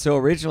 So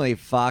originally,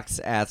 Fox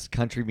asked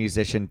country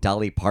musician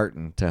Dolly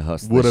Parton to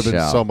host the show. Would have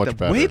been so much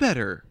better. Way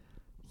better.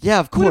 Yeah,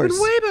 of course. Would have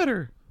been way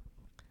better.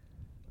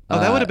 Oh,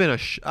 that would have been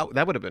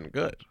that would have been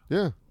good.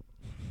 Yeah.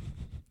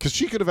 Because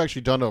she could have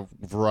actually done a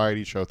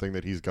variety show thing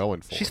that he's going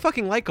for. She's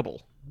fucking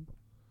likable.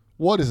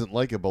 What isn't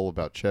likable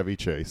about Chevy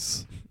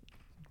Chase?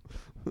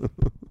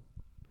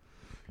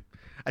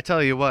 I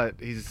tell you what,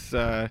 he's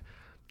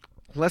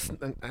less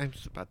than... I'm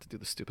just about to do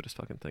the stupidest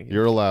fucking thing.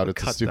 You're allowed.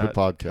 It's a stupid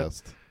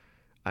podcast.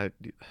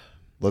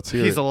 Let's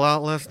hear it. He's a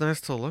lot less nice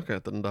to look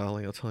at than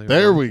Dolly, I'll tell you.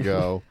 There we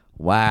go.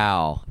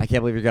 Wow. I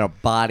can't believe you're going to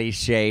body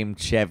shame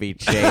Chevy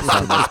Chase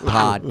on this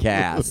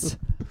podcast.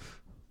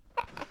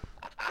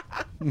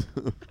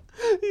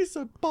 He's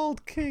a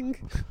bald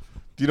king.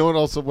 Do you know what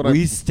also...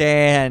 We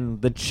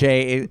stand the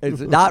Chase.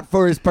 It's not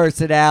for his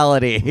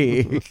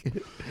personality.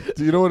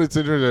 Do you know what it's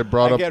interesting?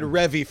 I get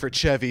Revy for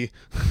Chevy.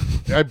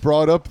 I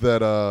brought up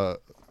that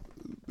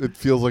it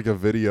feels like a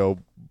video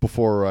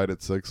before a ride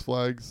at Six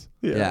Flags.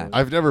 Yeah.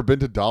 I've never been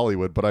to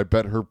Dollywood, but I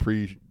bet her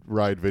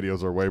pre-ride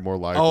videos are way more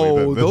lively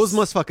than this. Those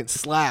must fucking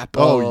slap.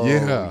 Oh,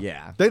 yeah.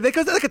 Yeah. They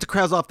get the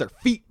crowds off their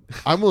feet.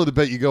 I'm willing to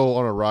bet you go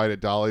on a ride at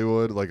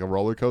Dollywood, like a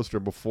roller coaster,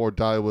 before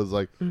Dolly was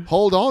like,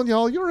 hold on,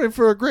 y'all, you're in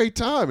for a great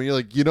time. And you're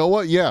like, you know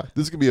what? Yeah,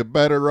 this is going to be a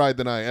better ride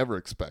than I ever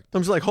expect.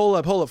 I'm just like, hold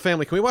up,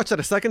 family. Can we watch that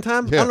a second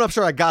time? Yeah. I'm not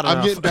sure I got it.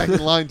 I'm getting back in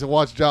line to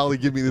watch Dolly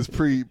give me this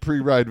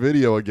pre-ride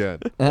video again.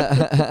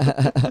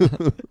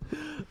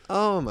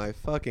 Oh, my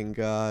fucking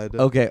God.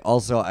 Okay,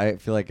 also, I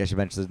feel like I should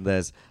mention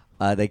this.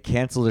 They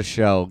canceled a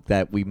show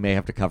that we may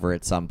have to cover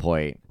at some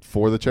point.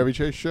 For the Chevy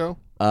Chase show?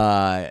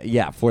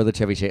 Yeah, for the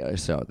Chevy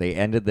Chase show. They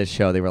ended the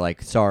show. They were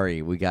like,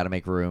 sorry, we got to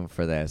make room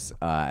for this.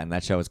 And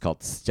that show is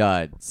called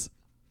Studs.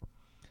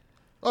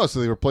 Oh, so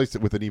they replaced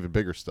it with an even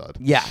bigger stud.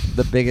 Yeah,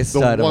 the biggest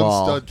stud of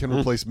all. The one stud can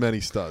replace many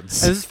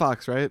studs. And this is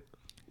Fox, right?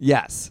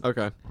 Yes.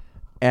 Okay.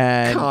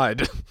 And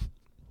God.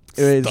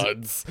 it was,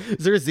 Studs.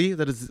 Is there a Z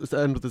that is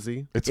end with a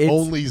Z? It's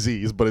only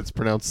Z's, but it's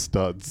pronounced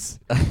studs.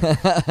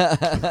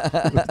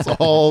 It's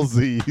all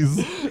Z's.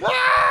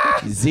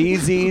 Z,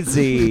 Z,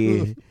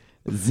 Z.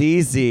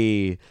 Z,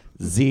 Z.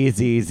 Z,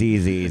 Z, Z,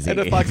 Z, Z. And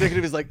the Fox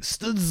executive is like,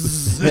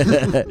 studs.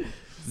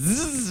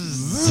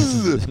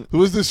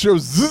 Who is this show? You're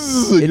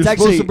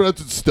supposed to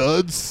pronounce it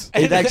studs.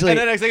 And then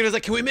the executive is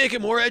like, can we make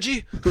it more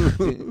edgy?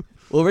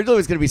 Well, originally it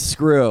was going to be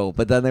Screw,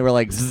 but then they were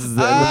like,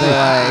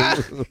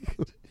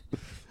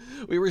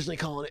 we originally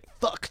calling it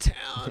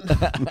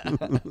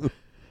Fucktown.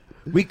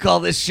 We call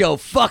this show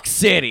Fuck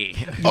City.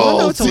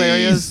 Oh, it's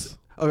hilarious.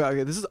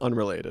 Okay, this is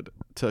unrelated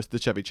to the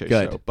Chevy Chase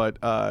show,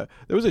 but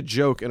there was a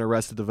joke in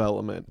Arrested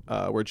Development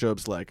where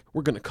Job's like,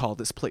 "We're gonna call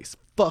this place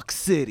Fuck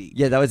City."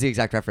 Yeah, that was the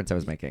exact reference I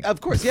was making. Of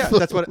course, yeah,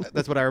 that's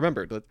what I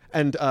remembered.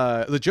 And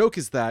the joke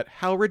is that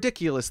how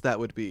ridiculous that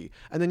would be.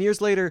 And then years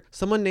later,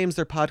 someone names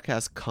their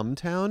podcast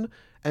Cumtown,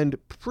 and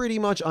pretty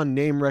much on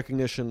name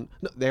recognition,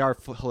 they are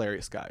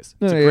hilarious guys.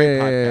 It's a great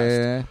podcast.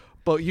 Yeah.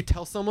 But you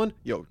tell someone,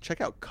 "Yo,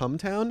 check out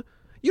Cumtown,"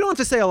 you don't have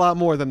to say a lot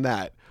more than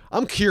that.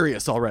 I'm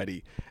curious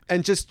already.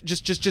 and just.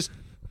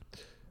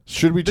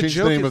 Should we The change the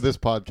joke name is- of this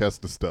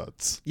podcast to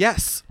Studs?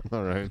 Yes,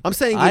 All right. I'm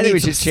saying I you think we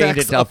need some should change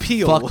it sex to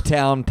appeal.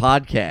 Fucktown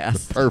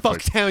Podcast.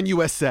 Perfect. Fucktown,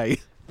 USA.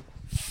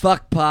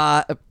 Fuck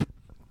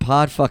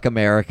pod fuck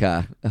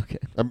America. Okay.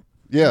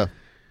 Yeah.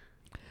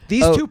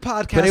 These Oh, two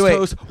but podcast anyway-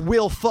 hosts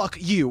will fuck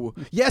you.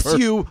 Yes,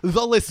 you,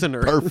 the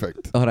listener.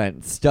 Perfect. Hold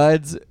on.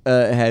 Studs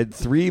had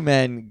two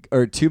men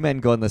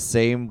go on the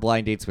same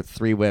blind dates with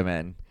 3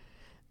 women.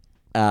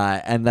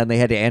 And then they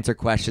had to answer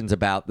questions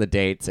about the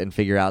dates and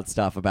figure out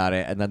stuff about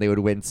it. And then they would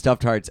win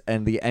stuffed hearts.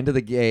 And the end of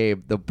the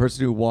game, the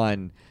person who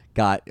won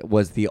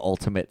was the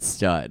ultimate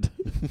stud.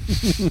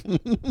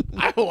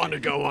 I want to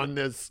go on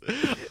this.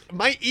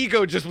 My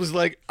ego just was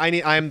like, I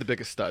am the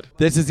biggest stud.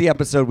 This is the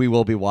episode we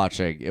will be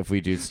watching if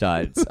we do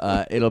studs.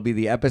 It'll be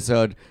the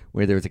episode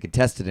where there was a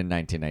contestant in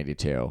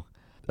 1992,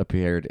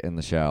 appeared in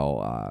the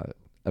show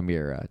a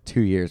mere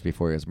 2 years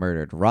before he was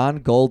murdered. Ron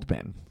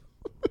Goldman.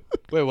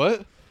 Wait,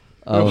 what?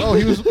 Oh,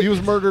 he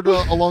was murdered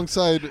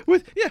alongside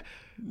With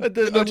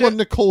one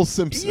Nicole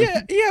Simpson.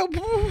 yeah.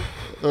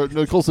 Or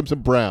Nicole Simpson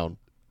Brown.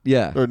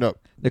 Yeah. Or no.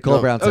 Nicole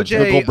no. Brown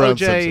Simpson. Nicole Brown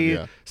O.J. Simpson,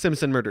 yeah.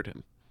 Simpson murdered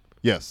him.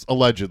 Yes,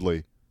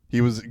 allegedly. He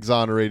was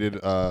exonerated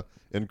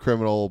in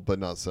criminal but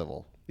not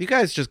civil. You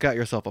guys just got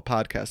yourself a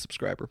podcast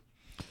subscriber.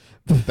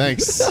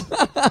 Thanks.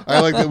 I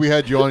like that we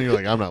had you on and you're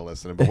like, I'm not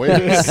listening. But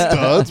wait,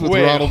 Studs with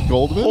Ronald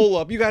Goldman? Hold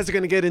up. You guys are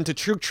going to get into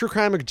true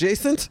crime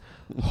adjacent?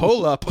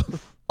 Hold up.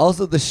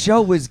 Also, the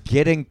show was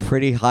getting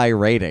pretty high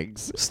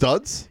ratings.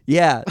 Studs?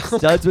 Yeah,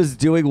 Studs was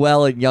doing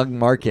well in young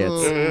markets.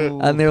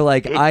 Oh. And they're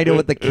like, I know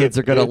what the kids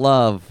are going to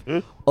love.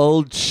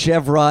 Old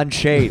Chevron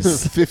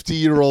Chase.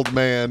 50-year-old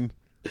man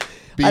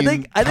being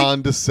think-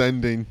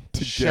 condescending to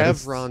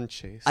guests. Chevron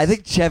Chase. I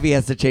think Chevy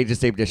has to change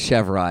his name to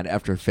Chevron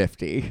after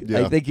 50.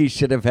 Yeah. I think he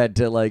should have had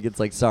to, it's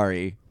like,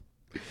 sorry.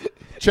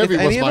 Chevy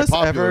If was any of my us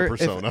popular ever,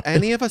 persona. If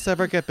any of us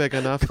ever get big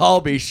enough, Call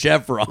me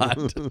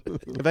Chevron.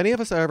 if any of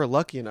us are ever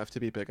lucky enough to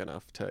be big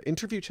enough to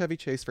interview Chevy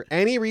Chase for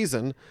any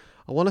reason,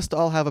 I want us to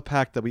all have a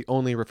pact that we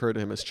only refer to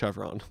him as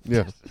Chevron.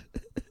 Yeah.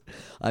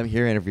 I'm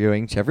here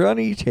interviewing Chevron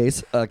E.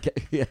 Chase. Okay.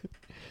 Yeah.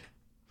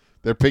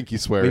 They're pinky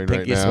swearing We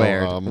pinky right now.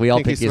 swear. We all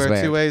Pinky pinky swear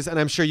swear. 2 ways, and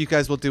I'm sure you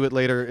guys will do it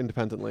later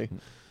independently.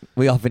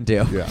 We often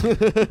do.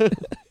 Yeah.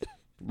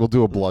 We'll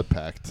do a blood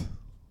pact.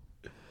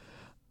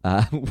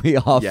 We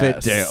often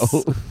Yes.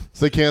 do.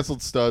 So they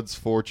canceled Studs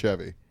for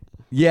Chevy.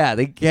 Yeah,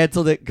 they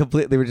canceled it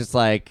completely. They were just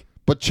like,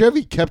 But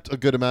Chevy kept a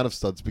good amount of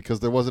Studs because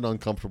there was an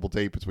uncomfortable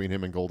date between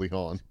him and Goldie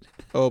Hawn.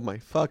 Oh my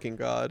fucking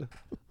god.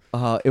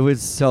 it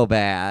was so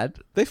bad.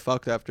 They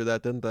fucked after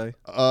that, didn't they?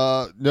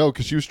 No,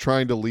 because she was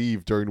trying to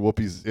leave during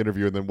Whoopi's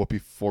interview, and then Whoopi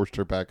forced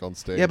her back on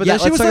stage. Yeah, but Yeah, then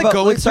she let's was talk like about-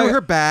 going let's through talk-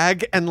 her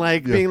bag and Yeah.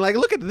 being like,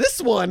 "Look at this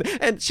one,"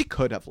 and she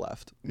could have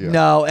left Yeah.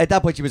 No, at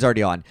that point she was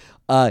already on.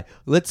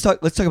 Let's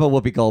talk about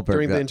Whoopi Goldberg.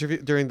 during the though. interview,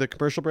 during the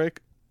commercial break.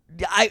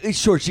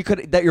 Sure, she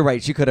could. That you're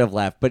right. She could have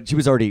left, but she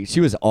was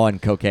on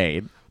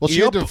cocaine. Well, she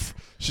Yep. had to.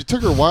 She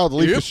took her a while to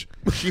leave.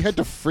 'Cause she had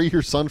to free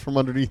her son from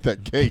underneath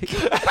that cake.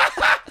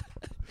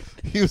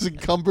 He was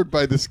encumbered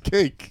by this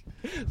cake.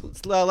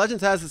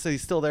 Legends has it that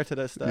he's still there to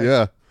this day.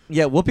 Yeah,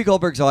 Yeah, Whoopi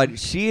Goldberg's on.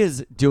 She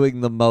is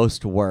doing the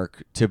most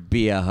work to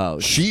be a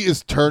host. she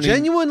is turning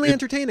Genuinely it-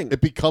 entertaining.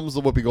 It becomes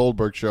the Whoopi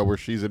Goldberg show where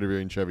she's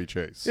interviewing Chevy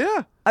Chase.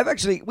 Yeah. I've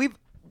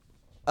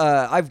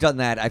done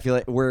that. I feel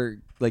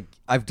like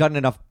I've done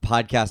enough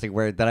podcasting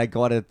where that I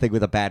go on a thing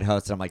with a bad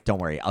host and I'm like, don't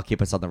worry, I'll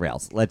keep us on the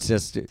rails. Let's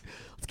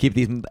keep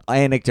these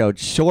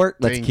anecdotes short.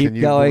 Let's Dane, keep can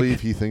you going. believe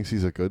he thinks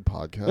he's a good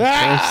podcast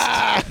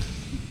host?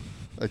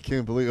 I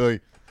can't believe.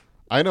 Like,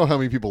 I know how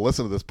many people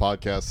listen to this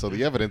podcast, so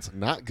the evidence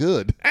not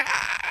good.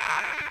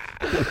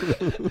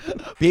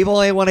 People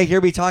only want to hear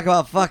me talk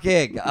about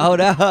fucking. Oh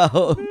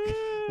no.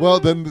 Well,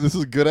 then this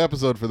is a good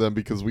episode for them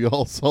because we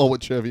all saw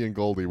what Chevy and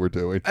Goldie were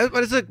doing. But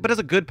as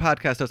a good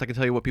podcast host, I can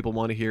tell you what people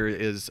want to hear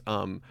is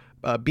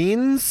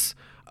beans.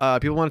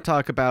 People want to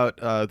talk about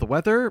the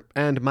weather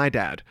and my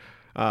dad.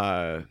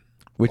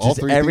 Which All is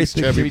three things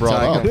everything Chevy we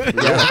brought talk up.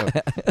 about.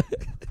 Yeah.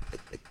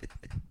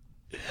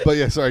 But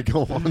yeah, sorry,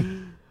 go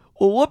on.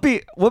 Well,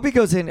 Whoopi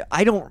goes in.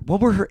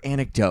 What were her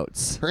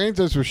anecdotes? Her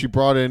anecdotes were she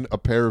brought in a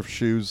pair of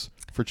shoes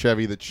for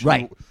Chevy that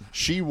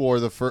she wore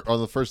on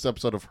the first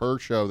episode of her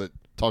show, that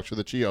talk show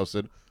that she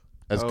hosted,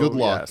 as good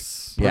luck.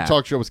 Yes. Her Yeah.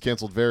 talk show was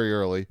canceled very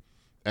early,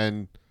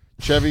 and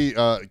Chevy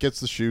gets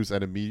the shoes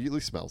and immediately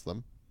smells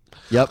them,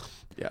 Yep.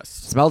 Yes.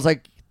 Smells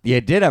like you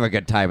did have a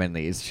good time in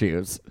these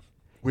shoes.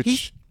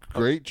 which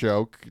great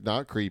joke,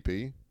 not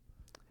creepy.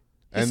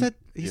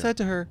 He said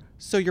to her,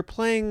 "So you're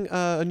playing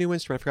a new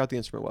instrument? I forgot what the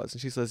instrument was."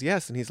 And she says,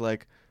 "Yes." And he's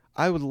like,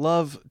 "I would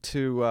love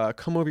to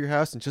come over your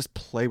house and just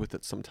play with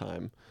it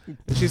sometime."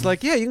 And she's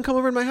like, "Yeah, you can come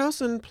over to my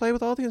house and play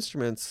with all the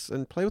instruments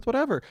and play with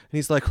whatever." And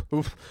he's like,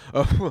 "Oof,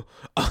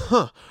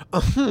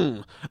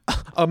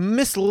 a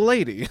Miss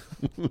Lady."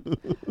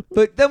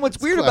 But then what's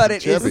weird about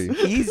it classic is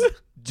Chevy. he's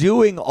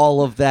doing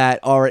all of that,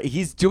 or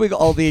he's doing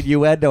all the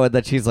innuendo, and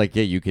then she's like,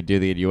 "Yeah, you could do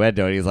the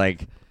innuendo," and he's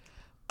like,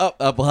 "Oh,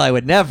 well, I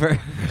would never."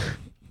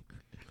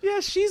 Yeah,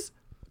 she's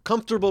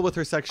comfortable with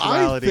her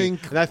sexuality.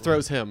 think- and that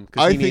throws him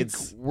because I he think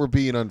needs. we're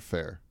being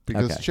unfair.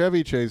 Because Okay.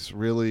 Chevy Chase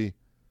really,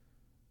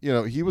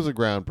 he was a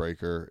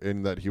groundbreaker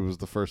in that he was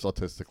the first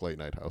autistic late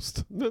night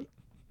host.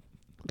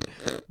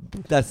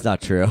 That's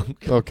not true.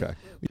 Okay.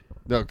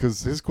 No,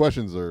 because his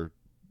questions are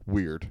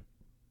weird.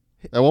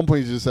 At one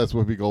point, he just asked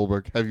Whoopi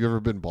Goldberg, "Have you ever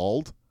been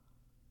bald?"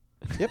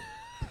 Yep.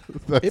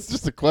 That's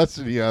just a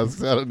question he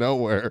asks out of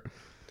nowhere.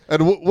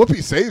 And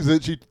Whoopi saves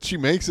it. She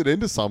makes it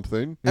into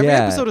something. Every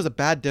Yeah. episode is a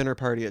bad dinner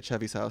party at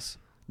Chevy's house.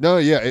 No,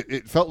 yeah,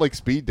 it felt like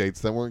speed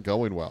dates that weren't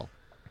going well.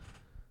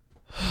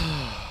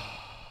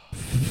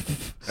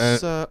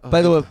 And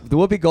By the way, the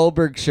Whoopi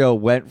Goldberg show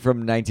went from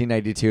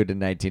 1992 to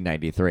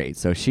 1993,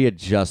 so she had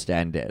just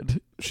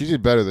ended. she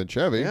did better than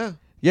Chevy. Yeah.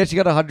 Yeah, she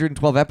got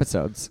 112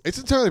 episodes. It's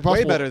entirely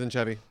possible. Way better than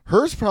Chevy.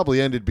 Hers probably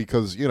ended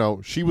because,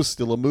 she was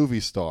still a movie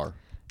star.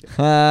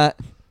 Uh,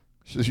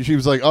 She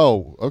was like,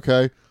 "Oh,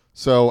 okay.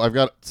 So I've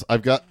got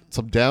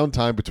some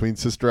downtime between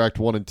Sister Act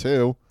 1 and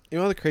 2. You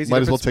know the crazy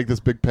Might as well difference- take this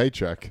big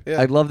paycheck." Yeah.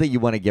 I love that you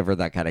want to give her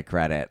that kind of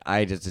credit.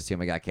 I just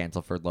assume it got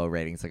canceled for low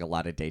ratings, like a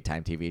lot of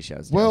daytime TV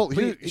shows do. Well,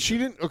 she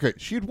didn't. Okay,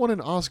 she had won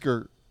an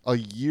Oscar a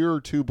year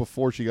or two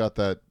before she got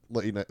that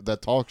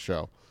talk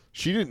show.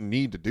 She didn't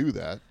need to do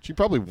that. She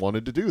probably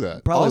wanted to do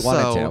that. probably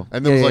wanted also- to.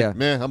 And then was Yeah, like,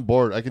 "Man, I'm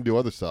bored. I can do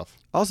other stuff."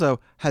 Also,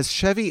 has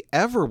Chevy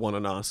ever won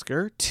an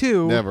Oscar?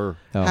 2. Never.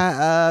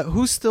 Oh.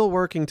 Who's still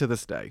working to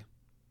this day?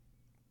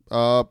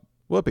 Whoopie.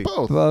 Whoopi.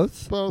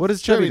 Both. What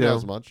does Chevy do? not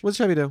as much. What does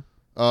Chevy do?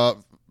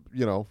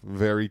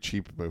 Very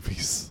cheap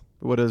movies.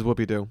 What does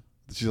Whoopi do?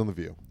 She's on The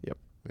View. Yep.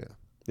 Yeah.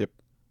 Yep.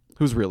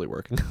 Who's really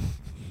working?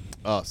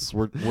 Us.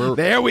 We're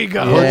There we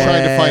go. We're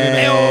trying to find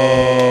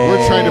Yeah.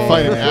 we're trying to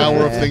find an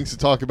hour of things to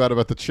talk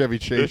about the Chevy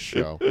Chase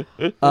show.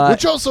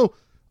 Which also,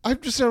 I'm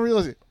just now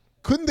realizing,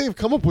 couldn't they have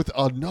come up with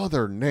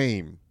another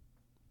name?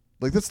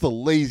 Like, that's the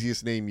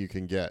laziest name you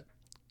can get.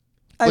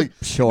 Like,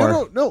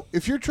 sure. No.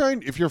 If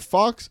you're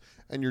Fox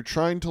and you're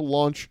trying to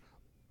launch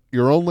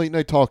your own late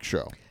night talk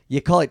show,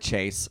 You call it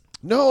Chase.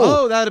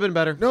 Oh, that'd have been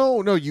better.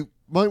 no, you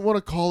might want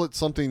to call it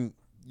something,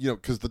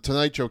 because the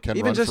Tonight Show can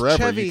Even run just forever.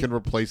 Chevy. You can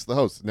replace the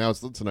host. Now it's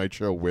the Tonight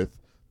Show with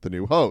the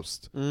new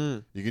host.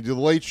 You can do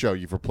the Late Show.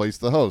 You've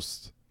replaced the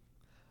host.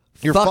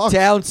 Your Fox-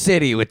 Fucktown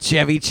City with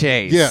Chevy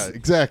Chase. Yeah,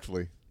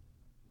 exactly.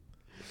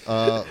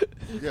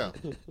 Yeah.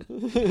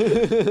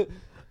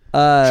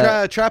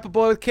 Trap a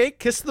boy with cake,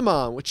 kiss the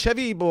mom with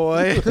Chevy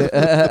boy.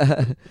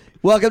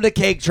 Welcome to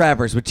Cake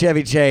Trappers with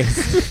Chevy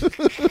Chase.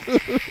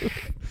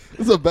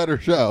 It's a better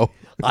show.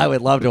 I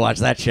would love to watch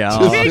that show.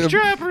 Cake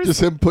Trappers.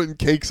 Just him putting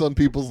cakes on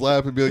people's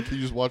lap and be like, "Can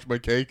you just watch my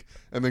cake?"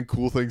 And then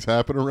cool things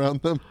happen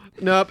around them.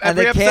 Nope. And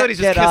Every they episode can't he's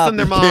just get up. kissing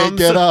their Can't moms.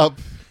 get up.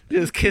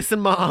 Just kissing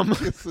mom.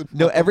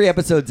 No, every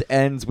episode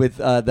ends with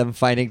them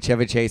finding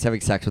Chevy Chase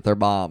having sex with their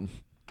mom.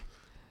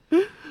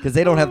 Because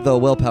they don't have the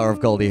willpower of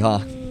Goldie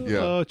Hawn. Yeah.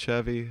 Oh,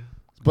 Chevy.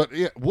 But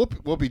yeah,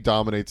 Whoopi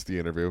dominates the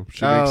interview.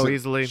 She Oh, makes it,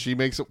 easily. She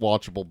makes it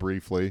watchable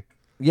briefly,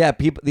 Yeah,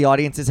 the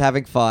audience is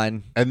having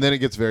fun. and then it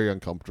gets very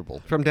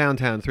uncomfortable From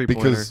downtown,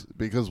 3-pointer.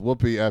 because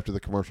Whoopi, after the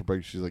commercial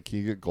break, she's like, "Can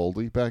you get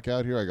Goldie back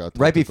out here? I got to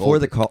talk Right to before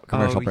the Goldie."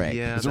 commercial Oh, break.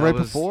 Yeah, Is it that right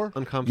was before?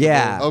 Uncomfortable.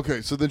 Yeah.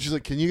 Okay, so then she's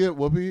like, "Can you get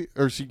Whoopi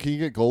can you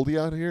get Goldie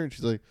out of here?" And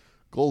she's like,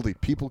 "Goldie,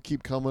 people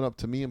keep coming up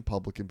to me in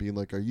public and being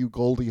like, 'Are you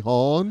Goldie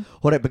Hawn?'"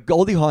 Hold on, but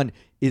Goldie Hawn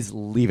is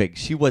leaving.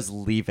 She was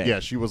leaving. Yeah,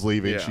 she was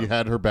leaving. Yeah. She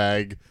had her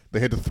bag. They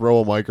had to throw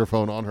a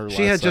microphone on her.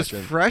 She had last just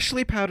second.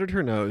 freshly powdered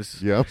her nose.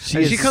 Yep.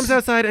 And she comes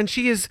outside and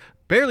she is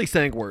barely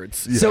saying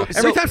words. Yeah. So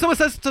Every time someone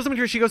says something to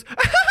her, she goes.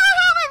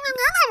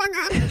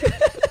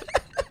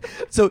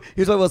 So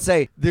here's what I will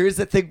say. There is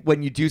a thing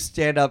when you do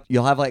stand up,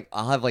 I'll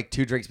have like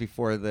 2 drinks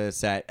before the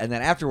set, and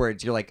then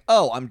afterwards you're like,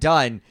 oh, I'm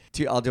done.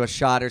 I'll do a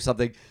shot or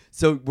something.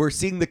 So we're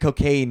seeing the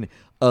cocaine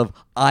of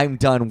I'm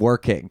done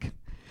working.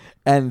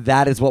 And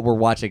that is what we're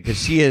watching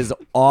because she is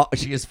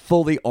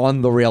fully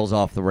on the rails,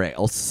 off the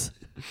rails.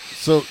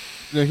 So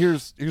now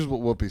here's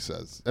what Whoopi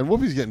says, and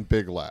Whoopi's getting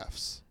big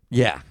laughs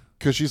Yeah.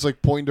 because she's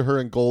like pointing to her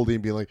and Goldie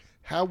and being like,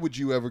 "How would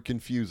you ever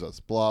confuse us?"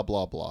 Blah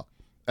blah blah.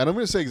 And I'm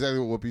going to say exactly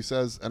what Whoopi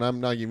says, and I'm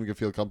not even going to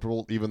feel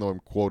comfortable, even though I'm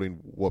quoting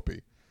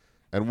Whoopi.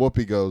 And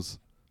Whoopi goes,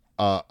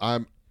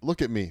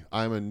 look at me.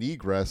 I'm a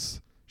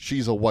negress.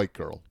 She's a white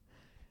girl."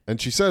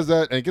 And she says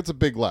that, and it gets a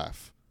big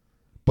laugh.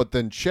 But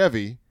then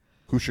Chevy,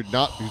 who's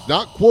not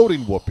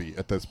quoting Whoopi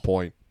at this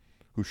point,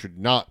 who should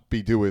not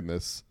be doing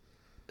this,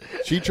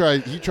 he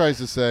tries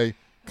to say,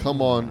 "Come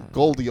on,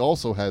 Goldie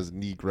also has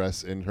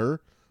negress in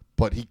her,"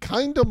 but he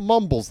kind of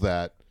mumbles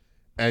that.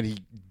 And he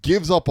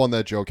gives up on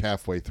that joke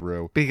halfway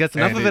through. But he gets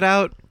enough And of it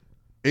out.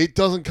 It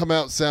doesn't come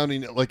out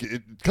sounding like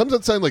it comes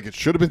out sounding like it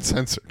should have been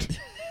censored.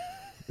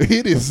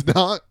 It is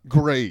not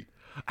great.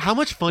 How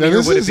much funnier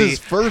this would is it be? his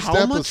first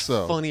How much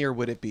episode. funnier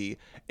would it be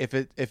if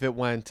it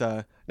went?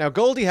 Now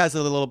Goldie has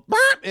a little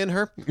burp in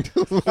her.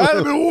 That'd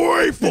have been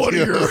way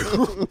funnier.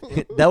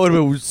 That would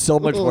have been so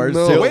much Oh, worse.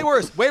 no. too. Way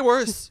worse. Way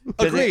worse.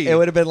 'Cause Agreed. It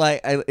would have been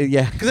like,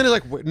 yeah. Because then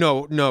it's like,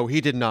 no,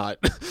 he did not.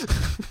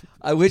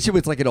 I wish it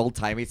was like an old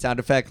timey sound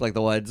effect, like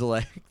the ones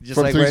like just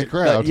From like Three's where, a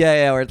Crowd.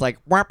 yeah, where it's like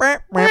My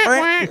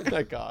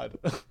God.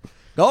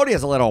 Goldie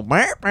has a little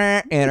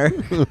in her.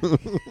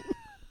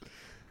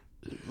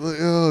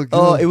 Oh,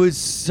 Oh, it was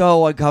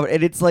so uncomfortable.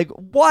 And it's like,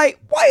 why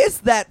is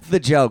that the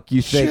joke,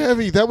 you think?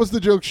 Chevy, that was the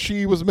joke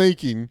she was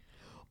making.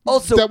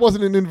 Also, That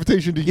wasn't an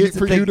invitation to here's the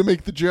for you thing. to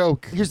make the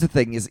joke. here's the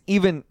thing: is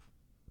even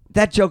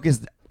that joke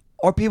is.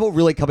 Are people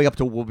really coming up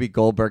to Whoopi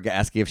Goldberg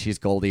asking if she's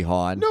Goldie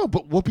Hawn? No,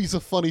 but Whoopi's a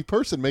funny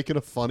person making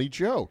a funny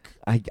joke.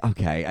 I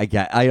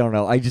don't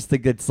know. I just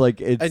think it's like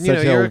it's And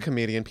such you're a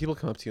comedian. People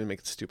come up to you and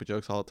make stupid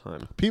jokes all the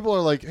time. People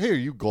are like, "Hey, are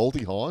you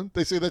Goldie Hawn?"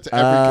 They say that to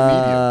every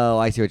comedian. Oh,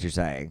 I see what you're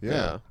saying.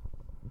 Yeah.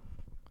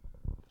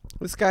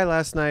 This guy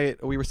last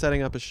night, we were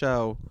setting up a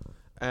show,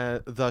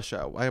 the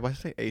show. Why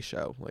say a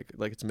show? Like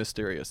it's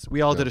mysterious.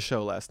 We all did a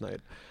show last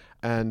night,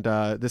 and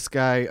this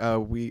guy,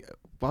 we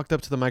walked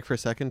up to the mic for a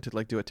second to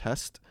like do a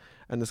test,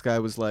 and this guy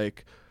was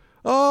like,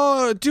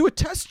 "Oh, do a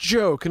test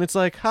joke," and it's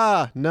like,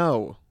 "Ha,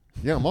 no,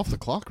 Yeah, I'm off the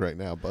clock right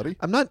now, buddy.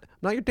 I'm not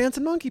your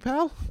dancing monkey,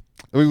 pal."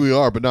 I mean, we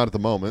are, but not at the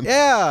moment.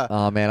 Yeah.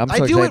 Oh man, I'm so I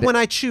do excited. it when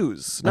I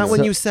choose, not I'm when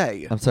so- you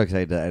say. I'm so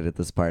excited to edit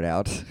this part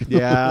out.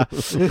 Yeah.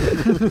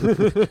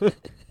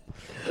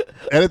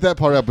 Edit that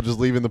part out, but just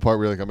leaving the part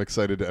where you're like, I'm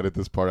excited to edit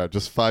this part out.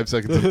 Just 5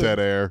 seconds of dead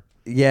air,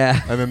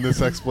 Yeah. and then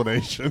this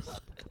explanation.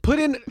 Put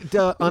in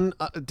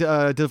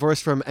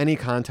divorced from any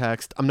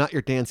context. I'm not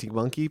your dancing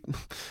monkey.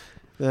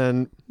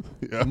 Then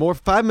Yeah. more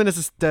 5 minutes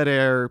of dead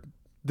air.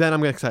 Then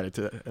I'm excited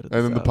to edit this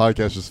And then the out.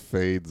 podcast just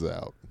fades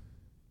out.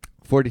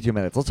 42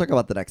 minutes. Let's talk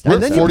about the next We're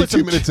then episode. you put 42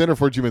 some minutes in or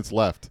 42 minutes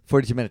left?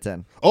 42 minutes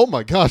in. Oh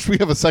my gosh, we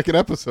have a second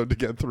episode to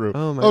get through.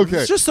 Oh my! Okay.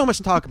 There's just so much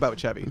to talk about with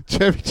Chevy.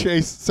 Chevy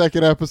Chase,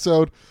 second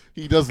episode.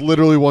 He does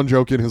literally one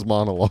joke in his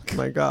monologue. Oh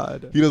my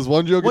God. He does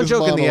one joke One in his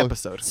joke in monologue. the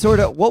episode. Sort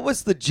of. What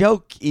was the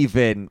joke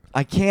even?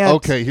 I can't.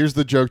 Okay, here's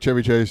the joke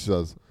Chevy Chase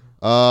does.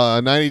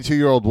 A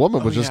 92-year-old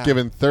woman was just yeah.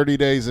 given 30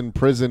 days in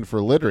prison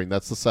for littering.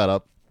 That's the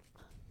setup.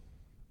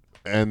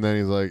 And then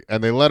he's like,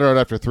 and they let her out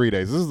after 3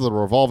 days. This is the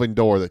revolving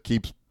door that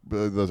keeps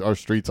our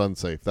streets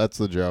unsafe. That's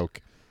the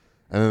joke.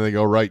 And then they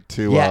go right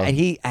to. Yeah, and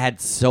he had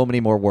so many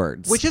more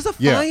words. Which is a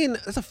Yeah. fine.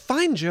 It's a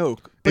fine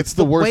joke. But it's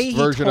the worst way he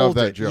version of told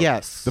that it, joke.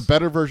 Yes. The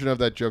better version of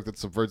that joke that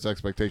subverts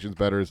expectations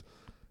better is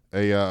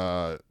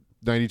a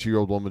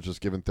 92-year-old woman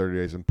just given 30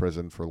 days in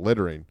prison for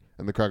littering.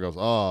 And the crowd goes,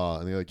 "Oh,"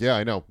 and they're like, "Yeah,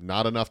 I know,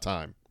 not enough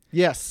time."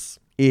 Yes.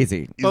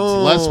 easy. It's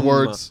less Boom.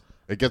 words.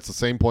 It gets the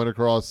same point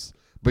across.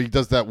 But he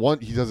does that one.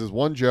 He does his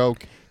one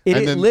joke. It,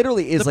 and it then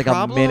literally is the like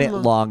problem- a minute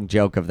long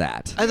joke of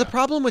that. And the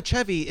problem with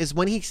Chevy is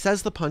when he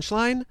says the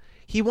punchline,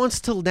 he wants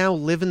to now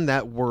live in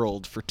that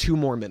world for 2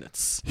 more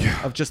minutes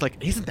of just like,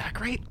 isn't that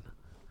great?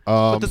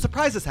 But the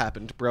surprise has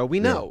happened, bro.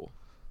 We know.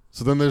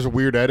 So then there's a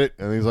weird edit,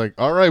 and he's like,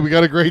 "All right, we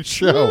got a great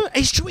show."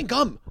 He's chewing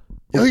gum.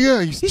 Oh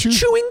yeah, he's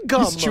chewing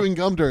gum. He's chewing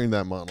gum during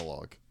that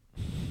monologue.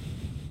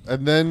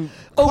 And then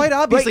Quite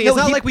obviously, right, it's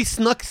no, not he- like we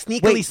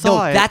sneakily Wait, saw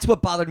no, it. that's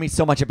what bothered me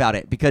so much about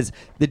it because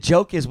the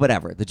joke is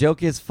whatever. The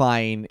joke is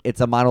fine. It's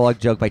a monologue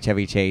joke by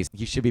Chevy Chase.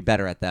 He should be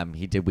better at them.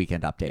 He did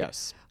Weekend Update,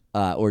 Yes.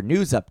 or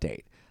News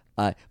Update,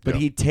 but Yeah.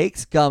 he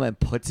takes gum and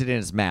puts it in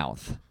his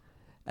mouth,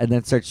 and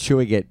then starts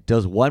chewing it.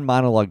 Does one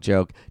monologue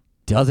joke,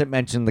 doesn't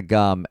mention the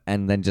gum,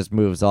 and then just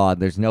moves on.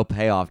 There's no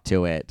payoff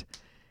to it.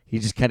 He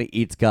just kind of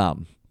eats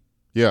gum.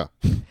 yeah,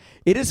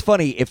 It is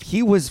funny. If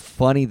he was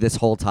funny this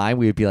whole time,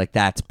 we would be like,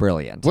 "That's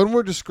brilliant." when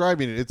we're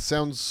describing it, it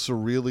sounds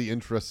surreally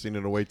interesting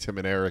in a way Tim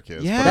and Eric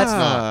is. yeah. but that's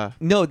not.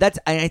 No,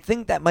 I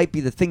think that might be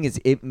the thing. Is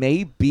it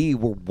may be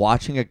we're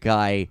watching a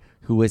guy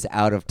who is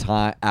out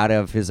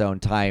of his own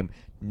time,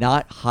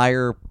 not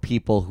hire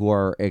people who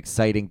are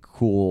exciting,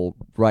 cool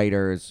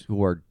writers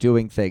who are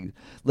doing things.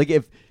 Like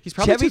if He's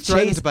probably Chevy too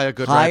threatened Chase by a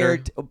good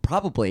hired,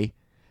 probably.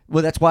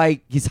 Well, that's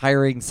why he's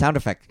hiring sound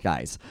effect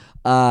guys.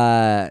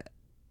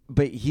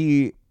 But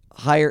he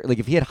hired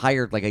if he had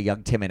hired like a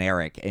young Tim and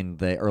Eric in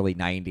the early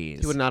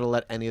 '90s. He would not have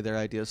let any of their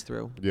ideas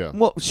through. Yeah.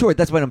 Well, sure,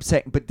 that's what I'm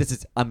saying. But this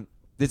is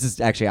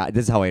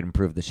how I'd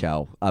improve the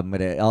show.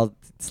 I'll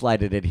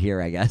slide it in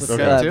here, I guess. Let's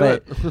go. Do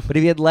it. But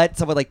if you had let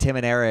someone like Tim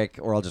and Eric,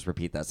 or I'll just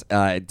repeat this,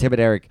 Tim and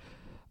Eric,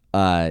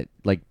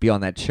 like be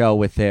on that show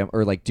with him,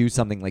 or like do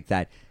something like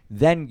that,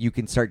 then you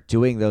can start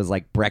doing those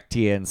like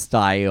Brechtian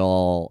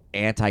style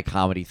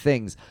anti-comedy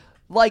things,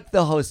 like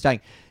the host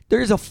dying.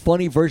 There's a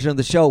funny version of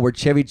the show where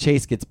Chevy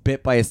Chase gets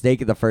bit by a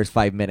snake in the first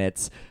 5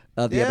 minutes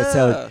of the Yeah.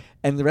 episode,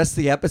 and the rest of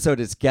the episode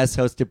is guest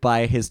hosted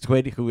by his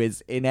twin, who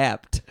is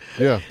inept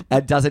Yeah.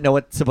 and doesn't know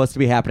what's supposed to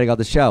be happening on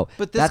the show.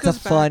 But this that's a goes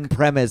fun back-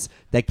 premise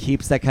that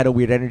keeps that kind of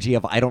weird energy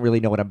of I don't really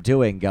know what I'm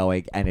doing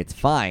going, and it's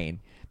fine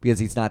because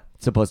he's not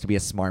supposed to be a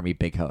smarmy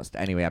big host.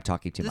 Anyway, I'm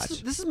talking too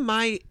much.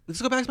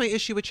 Let's go back to my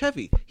issue with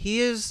Chevy.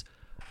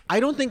 I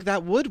don't think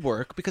that would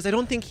work because I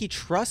don't think he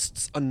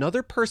trusts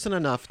another person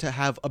enough to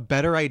have a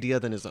better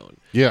idea than his own.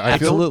 Yeah, I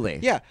feel, Absolutely.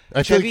 Yeah.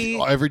 I feel Chevy,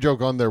 like every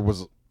joke on there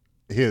was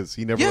his.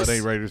 He never Yes. let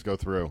any writers go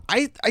through.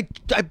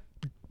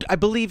 I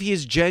believe he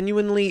is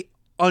genuinely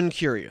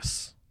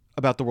uncurious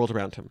about the world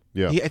around him.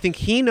 Yeah. I think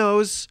he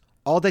knows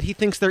all that he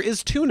thinks there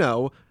is to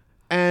know,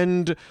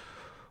 and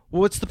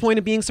what's the point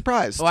of being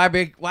surprised? Why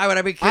would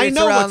I be I curious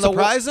know around what's the world?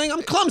 surprising.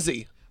 I'm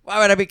clumsy. Why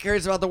would I be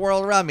curious about the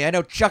world around me? I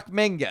know Chuck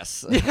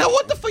Mingus. Yeah,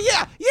 what the fuck?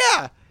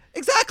 Yeah.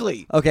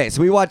 Exactly. Okay,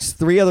 so we watched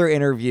 3 other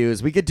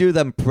interviews. We could do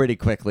them pretty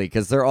quickly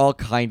because they're all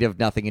kind of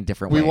nothing in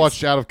different We ways.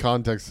 watched out of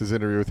context his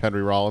interview with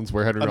Henry Rollins,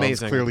 where Henry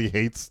Amazing. Rollins clearly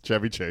hates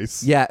Chevy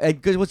Chase. Yeah,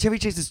 because Chevy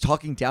Chase is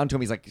talking down to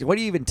him. He's like, "What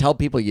do you even tell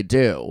people you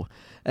do?"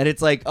 And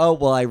it's like, "Oh,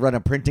 well, I run a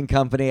printing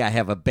company. I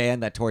have a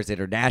band that tours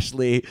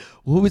internationally."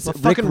 Who is A it?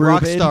 Rick fucking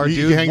rock Rubin? star. He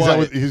Dude, hangs what? out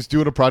with. He's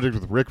doing a project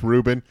with Rick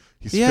Rubin.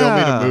 He's Yeah.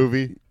 filming a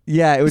movie.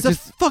 Yeah, it was He's a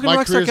just fucking My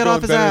rock star. career's Get going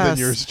off his better ass. than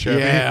yours, Chevy.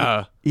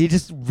 Yeah. he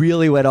just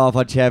really went off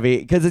on Chevy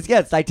because it's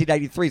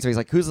 1993, so he's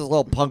like, "Who's this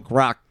little punk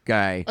rock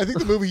guy?" I think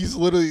the movie he's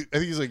literally. I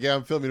think he's like, yeah,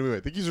 I'm filming a movie.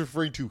 I think he's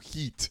referring to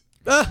Heat.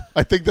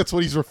 I think that's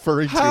what he's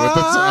referring to at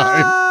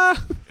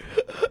the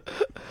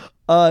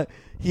time.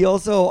 He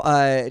also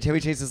Chevy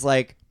Chase is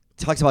like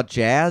talks about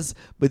jazz,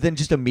 but then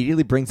just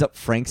immediately brings up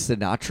Frank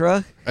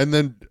Sinatra. And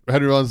then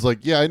Henry Rollins is like,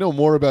 yeah, I know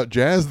more about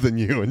jazz than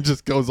you, and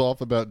just goes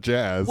off about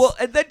jazz. Well,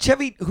 and then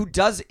Chevy, who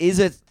is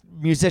a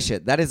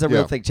musician. That is a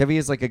real Yeah. thing. Chevy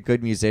is like a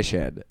good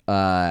musician.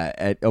 What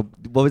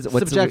was it?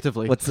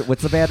 Subjectively. What's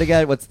the band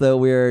again? What's the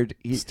weird?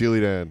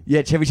 Steely Dan.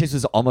 Yeah, Chevy Chase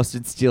was almost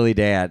in Steely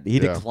Dan. He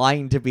Yeah.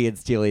 declined to be in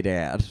Steely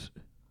Dan.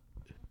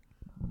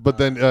 But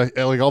then,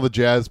 like all the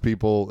jazz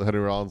people,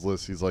 Henry Rollins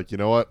lists, he's like, you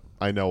know what?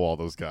 I know all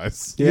those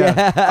guys.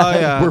 Yeah. Oh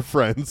yeah. We're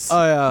friends.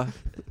 Oh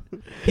yeah.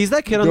 He's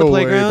that kid on Go the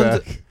way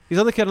playground. back. He's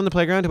on the kid on the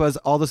playground who has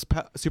all the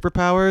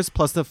superpowers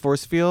plus the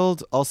force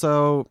field.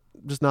 Also,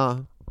 just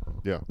nah.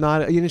 Yeah. Nah,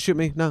 you didn't shoot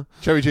me. No.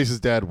 Chevy Chase's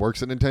dad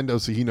works at Nintendo,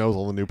 so he knows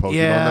all the new Pokemon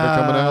that are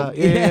coming out.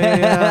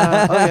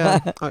 Yeah. Oh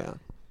yeah. Oh yeah.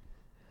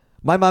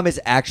 My mom is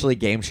actually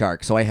Game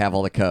Shark, so I have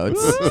all the codes.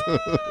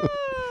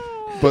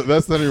 But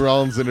that's Henry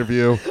Rollins'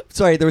 interview.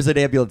 Sorry, there was an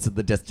ambulance in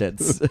the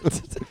distance.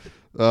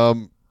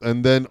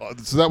 And then,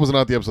 so that was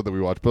not the episode that we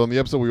watched, but on the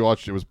episode we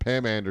watched, it was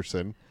Pam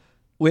Anderson.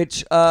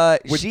 Which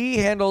she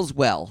handles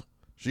well.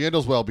 She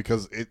handles well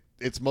because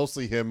it's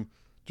mostly him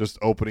just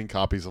opening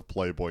copies of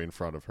Playboy in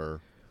front of her.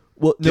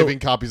 Well, no, Giving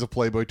copies of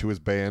Playboy to his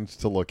band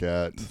to look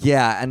at.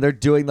 yeah, and they're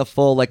doing the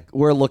full, like,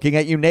 we're looking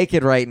at you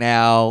naked right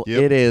now.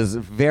 Yep. It is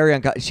very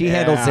She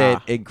handles Yeah.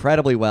 it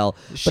incredibly well.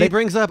 She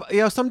brings up,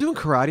 so I'm doing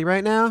karate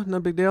right now. No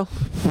big deal.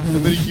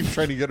 And then he keeps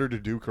trying to get her to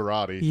do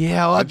karate.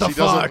 Yeah, what And the she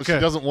doesn't- fuck? She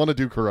doesn't want to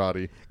do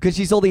karate. Because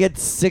she's only had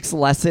 6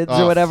 lessons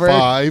or whatever.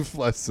 5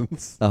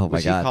 lessons. Oh, my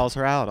Which he God. calls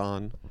her out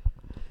on.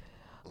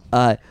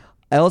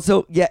 I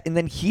also, and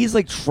then he's,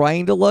 like,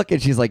 trying to look,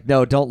 and she's like,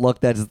 no, don't look.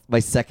 That's my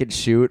second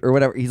shoot or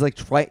whatever. He's, like,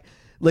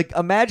 like,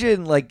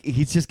 imagine, like,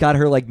 he's just got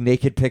her, like,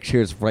 naked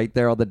pictures right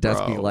there on the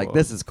desk being like,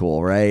 this is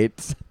cool, right?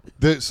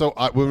 When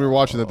we were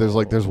watching that,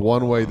 there's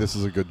one way this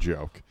is a good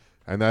joke.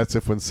 And that's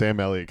if when Sam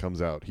Elliott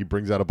comes out, he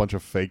brings out a bunch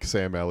of fake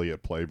Sam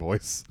Elliott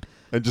Playboys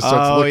and just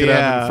starts looking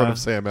at him in front of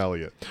Sam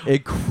Elliott.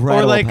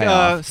 Incredible Or like,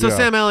 payoff. so Yeah.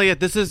 Sam Elliott,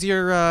 this is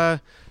your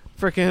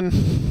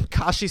freaking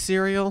Kashi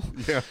cereal.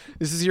 Yeah.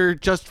 This is your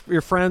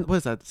friend. What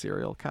is that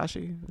cereal?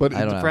 Kashi? But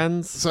I don't know.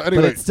 Friends. So But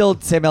anyway, it's still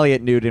Sam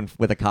Elliott nude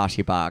with a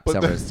Kashi box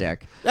over his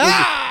dick.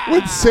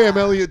 when Sam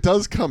Elliott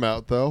does come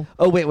out, though,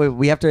 Oh, wait.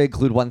 We have to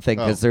include one thing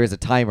because Oh. there is a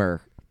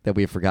timer that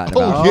we've forgotten Oh,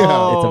 about.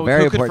 yeah. It's a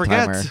very who could important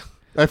forget? timer.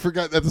 I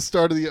forgot at the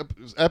start of the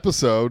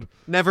episode,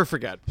 Never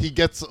forget. he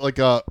gets like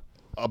a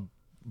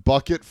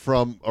bucket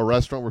from a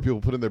restaurant where people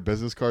put in their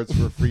business cards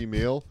for a free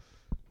meal,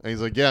 and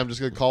he's like, "Yeah, I'm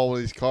just gonna call one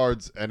of these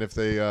cards, and if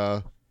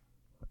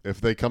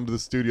they come to the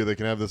studio, they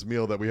can have this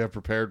meal that we have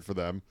prepared for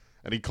them."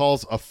 And he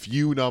calls a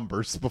few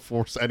numbers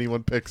before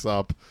anyone picks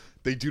up.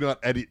 They do not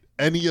edit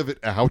any of it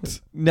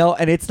out. No,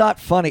 and it's not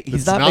funny. He's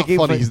It's not making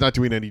funny. fun- He's not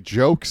doing any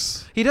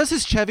jokes. He does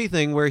his Chevy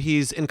thing where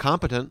he's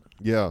incompetent.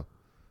 Yeah.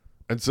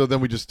 And so then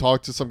we just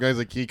talked to some guys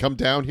like, "Can you come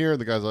down here?"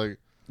 And the guy's like,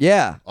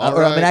 Yeah. All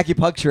Or I'm an right.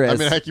 acupuncturist. "I'm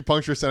an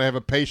acupuncturist and I have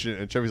a patient."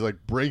 And Chevy's like,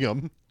 "Bring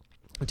him."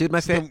 Dude, my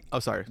So then favorite. Oh,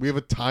 sorry. We have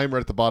a timer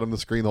at the bottom of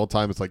the screen the whole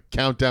time. It's like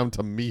countdown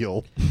to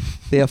meal.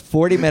 They have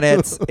 40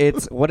 minutes.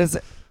 What is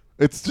it?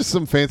 It's just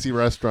some fancy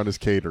restaurant is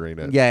catering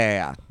it.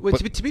 Yeah. Wait,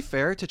 But- to be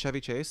fair to Chevy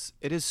Chase,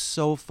 it is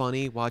so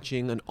funny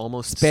watching an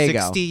almost Spago.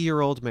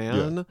 60-year-old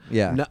man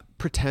Yeah.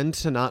 pretend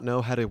to not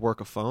know how to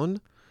work a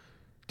phone.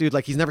 Dude,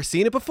 like he's never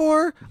seen it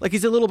before. Like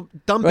he's a little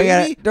dumb Do I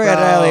baby. gotta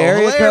dial the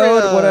area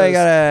code? What do I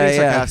gotta-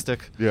 Being yeah.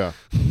 sarcastic. Yeah.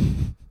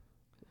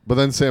 But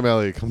then Sam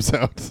Elliott comes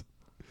out.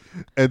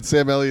 And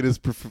Sam Elliott is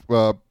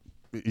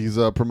he's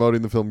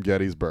promoting the film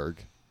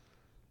Gettysburg.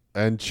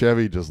 And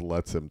Chevy just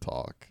lets him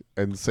talk.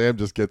 And Sam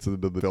just gets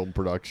into the film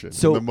production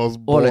So, in the most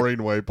hold it.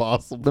 boring way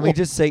possible. Let me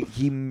just say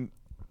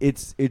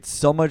it's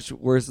so much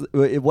worse.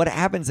 What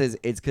happens is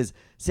it's because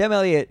Sam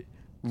Elliott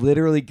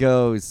literally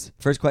goes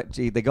first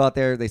question. They go out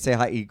there, they say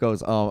hi. He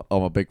goes, "Oh,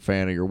 I'm a big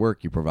fan of your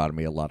work. You provided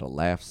me a lot of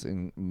laughs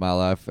in my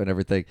life and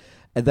everything."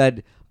 And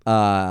then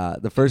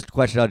the first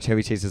question out of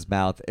Chevy Chase's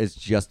mouth is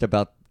just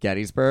about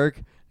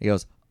Gettysburg. He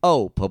goes,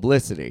 "Oh,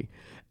 publicity."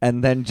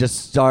 And then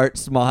just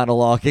starts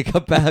monologuing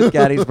about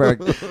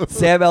Gettysburg.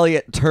 Sam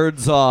Elliott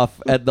turns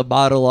off, and the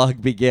monologue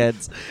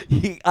begins.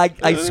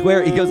 I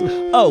swear, he goes,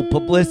 "Oh,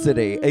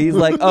 publicity." And he's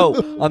like,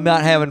 "Oh, I'm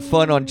not having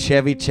fun on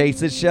Chevy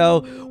Chase's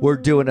show. We're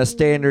doing a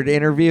standard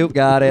interview.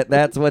 Got it.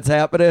 That's what's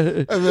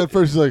happening." And then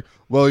first he's like,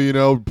 "Well, it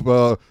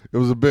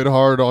was a bit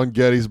hard on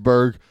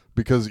Gettysburg,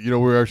 because we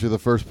were actually the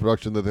first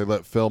production that they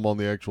let film on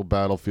the actual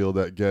battlefield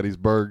at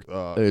Gettysburg.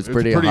 It's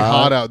pretty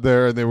hot out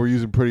there, and they were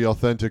using pretty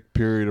authentic,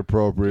 period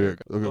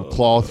appropriate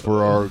cloth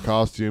for our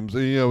costumes.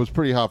 And, it was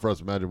pretty hot for us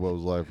to imagine what it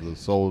was like for the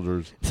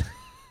soldiers.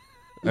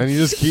 And he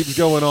just keeps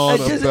going on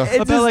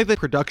about like the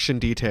production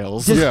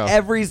details. Just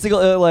every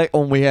single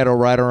we had a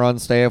writer on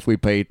staff we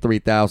paid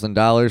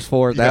 $3,000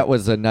 for. That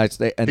was a nice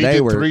day, and he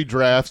did 3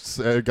 drafts.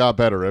 It got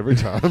better every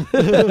time.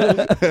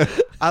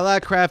 I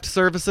like craft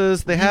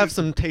services. They have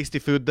some tasty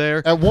food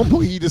there. At one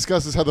point, he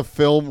discusses how the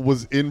film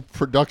was in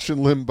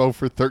production limbo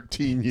for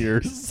 13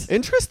 years.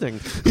 Interesting.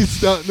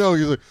 He's like,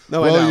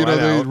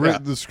 they'd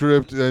written the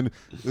script, and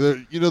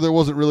there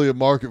wasn't really a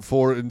market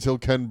for it until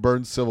Ken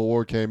Burns' Civil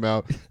War came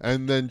out,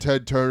 and then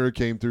Ted Turner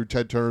came through.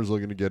 Ted Turner's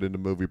looking to get into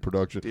movie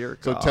production.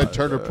 Ted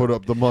Turner put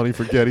up the money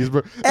for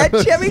Gettysburg. And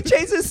Chevy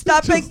Chase is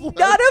stopping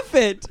none of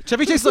it.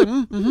 Chevy Chase is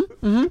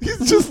like,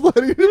 he's just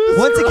letting him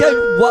Once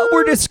again, what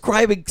we're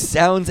describing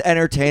sounds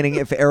entertaining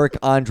if Eric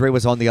Andre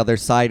was on the other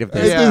side of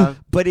this. Yeah.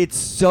 But it's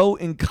so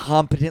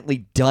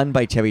incompetently done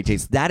by Chevy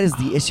Chase. That is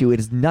the issue. It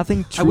has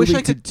nothing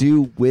truly to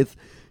do with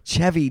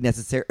Chevy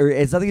necessarily, or it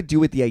has nothing to do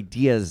with the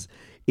ideas.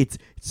 It's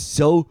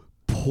so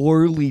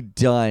poorly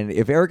done.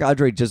 If Eric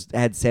Andre just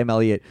had Sam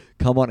Elliott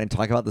come on and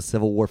talk about the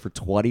Civil War for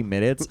 20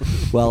 minutes,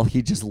 well,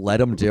 he just let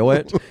him do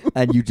it,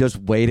 and you just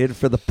waited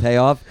for the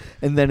payoff,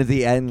 and then at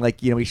the end,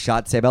 he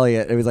shot Sam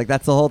Elliott, and it was like,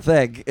 that's the whole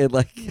thing.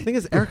 The thing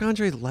is, Eric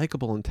Andre is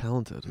likable and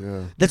talented.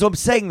 Yeah. That's what I'm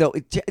saying, though.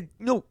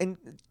 And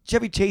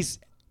Chevy Chase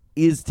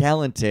is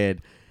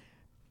talented.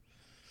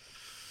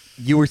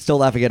 You were still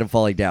laughing at him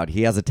falling down.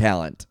 He has a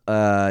talent.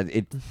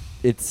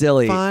 It's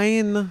silly.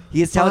 Fine.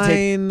 He is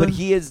talented, but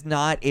he is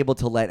not able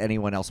to let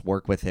anyone else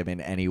work with him in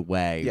any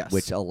way,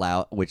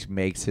 which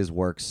makes his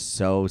work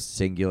so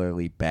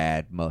singularly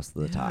bad most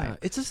of the time.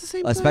 It's just the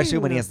same especially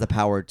thing. when he has the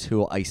power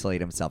to isolate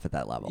himself at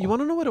that level. You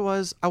want to know what it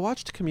was? I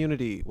watched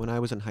Community when I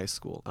was in high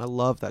school. I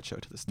love that show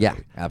to this day. Yeah,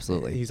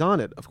 absolutely. He's on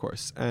it, of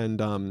course. And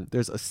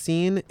there's a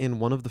scene in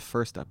one of the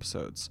first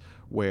episodes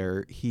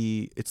where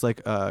it's like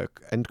a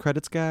end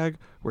credits gag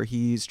where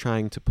he's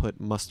trying to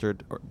put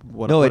mustard or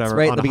whatever. No, it's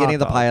right on at the a beginning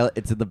of hot the dog. pilot.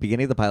 It's in the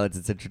beginning of the pilot.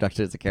 It's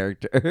introduction as a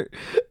character,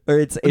 or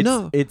it's in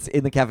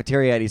the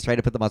cafeteria, and he's trying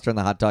to put the mustard on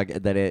the hot dog,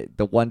 and then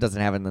the one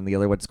doesn't have it, and then the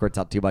other one squirts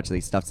out too much, and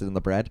he stuffs it in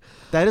the bread.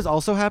 That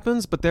also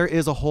happens, but there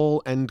is a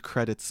whole end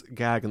credits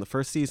gag in the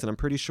first season, I'm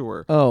pretty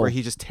sure, where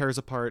he just tears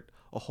apart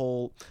a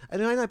whole. And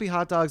it might not be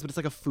hot dogs, but it's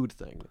like a food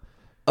thing.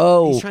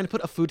 Oh, he's trying to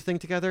put a food thing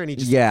together, and he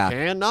just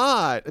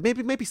cannot.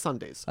 Maybe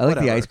Sundays. I like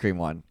whatever. the ice cream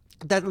one.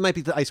 That might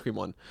be the ice cream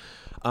one.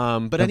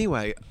 But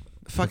anyway,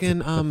 fucking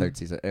the third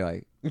season.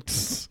 Anyway,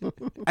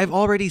 I've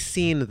already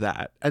seen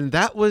that, and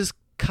that was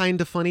kind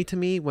of funny to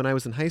me when I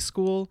was in high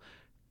school.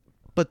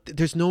 But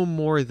there's no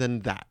more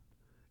than that.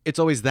 It's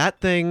always that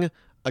thing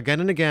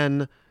again and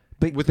again,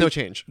 with no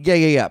change.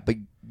 Yeah. But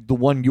the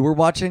one you were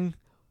watching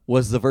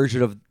was the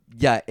version of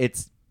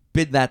it's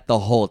been that the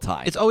whole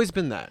time. It's always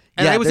been that,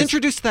 and I was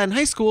introduced to that in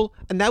high school,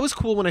 and that was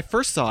cool when I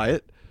first saw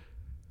it.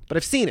 But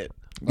I've seen it.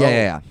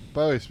 Yeah.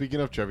 By the way, speaking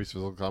of Chevy's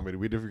physical comedy,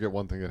 we did forget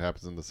one thing that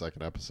happens in the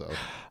second episode.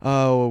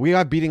 Oh, we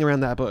are beating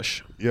around that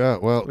bush. Yeah,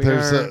 well,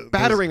 There's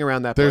battering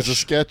around that bush. There's a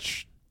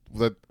sketch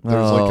that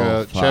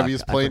there's Chevy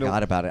is playing. I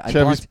forgot about it.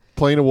 Chevy's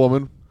playing a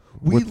woman.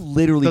 We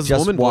literally Does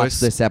just woman watched voice.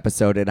 this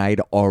episode, and I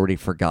had already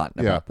forgotten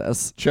about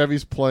this.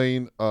 Chevy's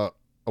playing a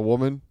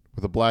woman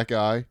with a black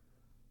eye,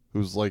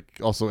 who's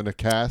also in a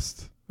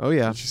cast. Oh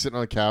yeah, And she's sitting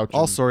on a couch.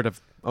 all sort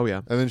of. Oh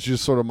yeah. And then she's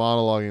just sort of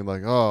monologuing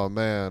like, "Oh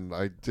man,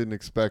 I didn't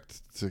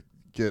expect to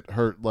get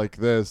hurt like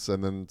this,"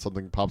 and then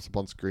something pops up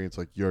on screen. It's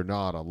like, "You're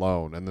not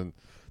alone," and then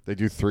they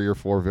do 3 or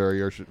 4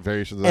 variations of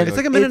that. And it's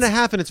like a minute and a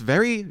half, and it's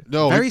very it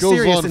very goes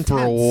serious, on intense.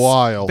 for a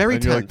while. Very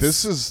and you're tense. like,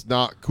 this is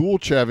not cool,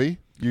 Chevy.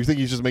 You think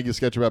he's just making a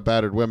sketch about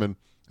battered women,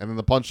 and then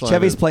the punchline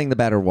Chevy's is playing the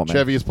battered woman.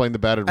 Chevy is playing the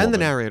battered woman. And the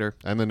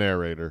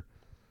narrator.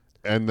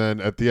 And then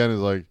at the end is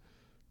like,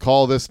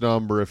 call this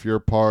number if you're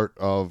part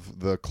of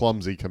the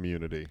clumsy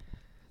community.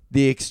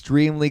 The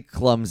extremely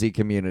clumsy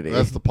community.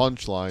 That's the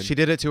punchline. She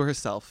did it to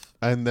herself.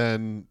 And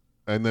then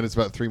it's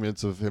about 3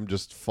 minutes of him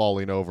just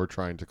falling over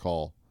trying to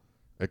call.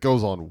 It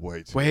goes on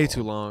way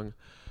too long.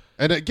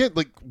 And again,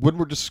 when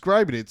we're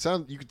describing it,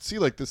 you could see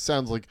this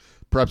sounds like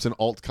perhaps an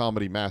alt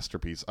comedy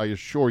masterpiece. I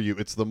assure you,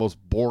 it's the most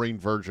boring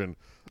version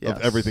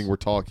of everything we're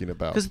talking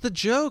about. Because the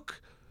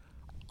joke,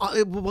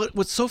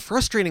 what's so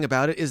frustrating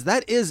about it is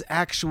that is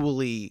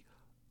actually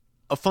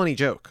a funny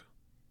joke.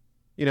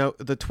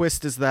 The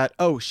twist is that,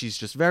 she's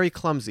just very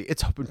clumsy.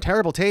 It's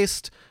terrible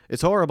taste.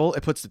 It's horrible.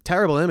 It puts a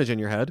terrible image in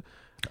your head.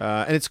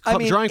 And it's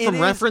drawing from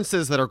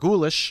references that are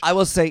ghoulish. I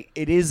will say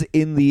it is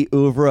in the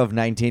oeuvre of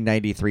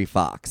 1993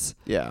 Fox.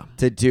 Yeah.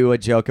 To do a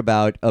joke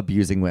about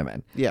abusing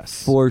women.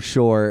 Yes. For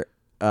sure.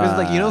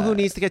 Because, who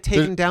needs to get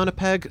taken down a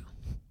peg?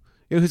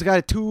 Who's got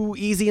it too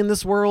easy in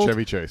this world?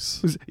 Chevy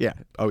Chase. Yeah.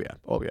 Oh,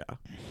 yeah.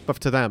 But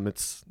to them,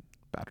 it's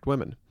battered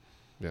women.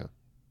 Yeah.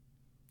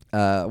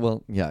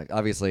 Well, yeah,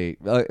 obviously.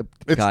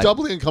 It's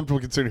doubly uncomfortable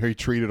considering how he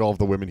treated all of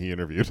the women he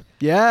interviewed.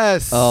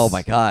 Yes. Oh,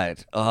 my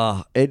God.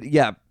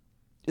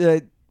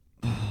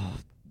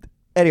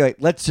 And anyway,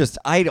 let's just.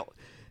 I don't.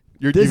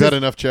 You've This had is-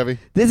 enough, Chevy.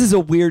 This is a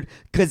weird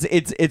because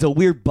it's a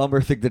weird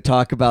bummer thing to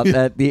talk about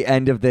at the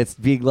end of this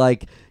being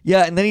like,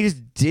 yeah, and then he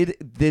just did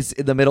this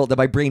in the middle that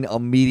my brain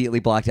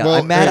immediately blocked out. Well,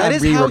 I'm mad. that I'm That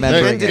is how he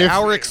re-remembering ended it.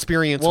 our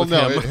experience Well, with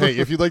no. him. Hey,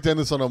 if you'd like to end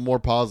this on a more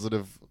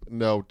positive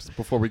note,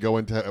 before we go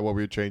into what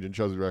we would change and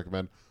shows we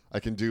recommend, I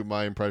can do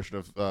my impression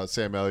of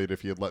Sam Elliott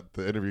if you'd let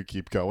the interview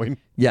keep going.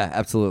 Yeah,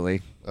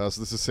 absolutely. So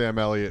this is Sam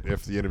Elliott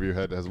if the interview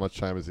had as much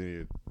time as he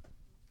needed.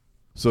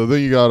 So the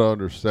thing you got to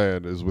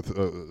understand is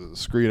with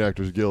Screen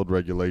Actors Guild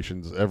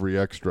regulations, every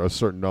extra, a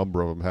certain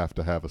number of them have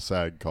to have a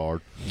SAG card.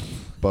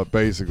 But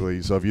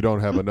basically, so if you don't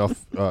have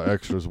enough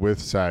extras with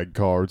SAG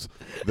cards,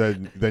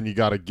 then you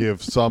got to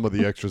give some of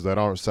the extras that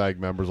aren't SAG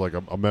members like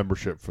a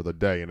membership for the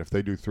day. And if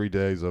they do 3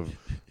 days of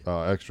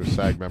extra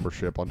SAG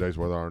membership on days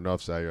where there aren't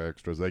enough SAG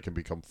extras, they can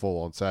become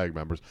full-on SAG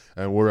members.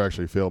 And we're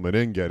actually filming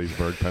in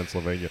Gettysburg,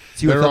 Pennsylvania.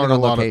 So you were filming on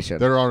location.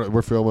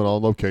 We're filming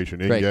on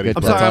location in Great, good.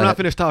 Gettysburg. I'm sorry, I'm That's not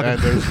finished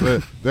talking.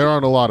 And there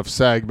aren't a lot of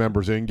SAG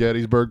members in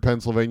Gettysburg,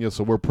 Pennsylvania,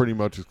 so we're pretty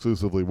much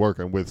exclusively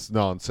working with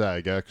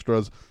non-SAG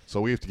extras.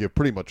 So we have to give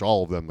pretty much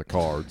all of them the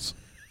cards.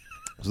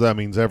 So that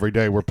means every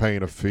day we're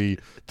paying a fee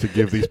to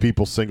give these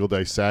people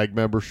single-day SAG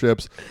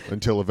memberships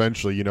until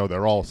eventually,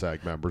 they're all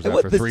SAG members I after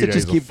want this 3 to days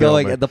just of keep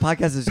filming. going, and the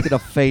podcast is just going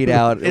to fade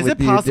out. Is with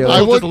it you possible doing-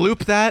 to would- just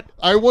loop that?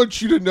 I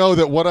want you to know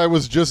that what I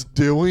was just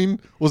doing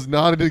was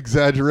not an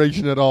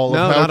exaggeration at all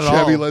No, of how not at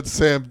Chevy all. let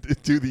Sam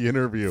do the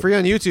interview. Free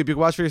on YouTube. You can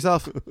watch for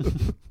yourself.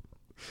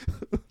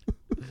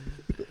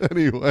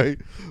 Anyway,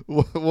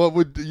 what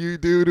would you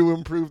do to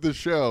improve the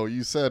show?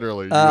 You said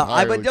earlier. you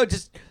I would would no,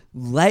 just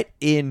let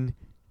in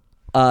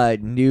a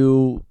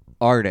new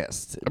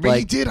artist. I mean, he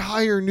like, did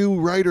hire new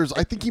writers.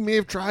 I think he may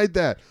have tried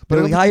that, but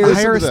No, I he don't think hired- listened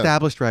Hire to them.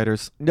 established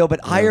writers. no,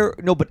 but hire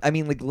no, but I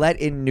mean, like let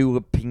in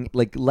new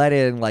let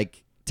in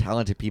like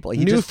talented people.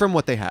 He Knew just from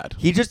what they had.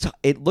 he just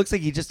it looks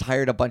like he just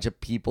hired a bunch of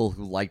people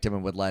who liked him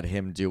and would let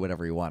him do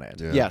whatever he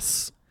wanted. Yeah.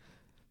 Yes.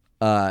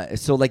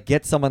 So like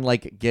get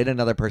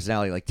another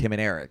personality like Tim and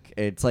Eric.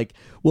 It's like,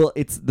 well,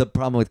 it's the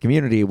problem with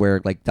Community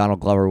where like Donald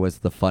Glover was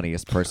the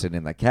funniest person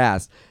in the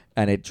cast,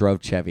 and it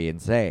drove Chevy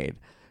insane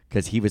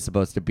because he was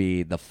supposed to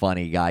be the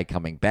funny guy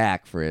coming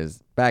back for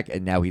his back,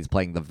 and now he's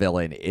playing the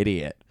villain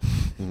idiot.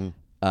 He's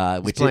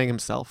Which playing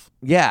himself.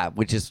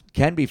 which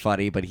can be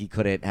funny, but he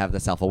couldn't have the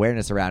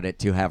self-awareness around it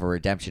to have a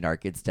redemption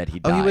arc. Instead, he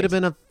died. Oh, he would have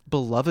been a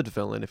beloved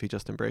villain if he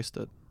just embraced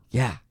it.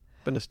 Yeah.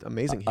 Been an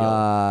amazing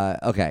heel.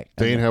 Okay.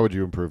 Dane, how would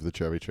you improve the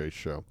Chevy Chase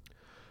show?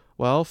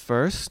 Well,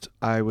 first,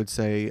 I would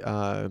say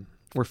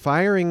we're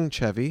firing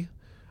Chevy,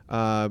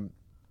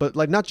 but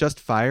like not just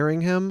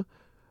firing him.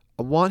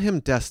 I want him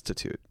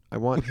destitute. I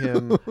want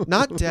him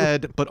not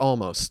dead, but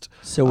almost.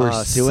 So we're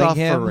suing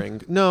him?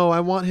 suffering. No, I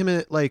want him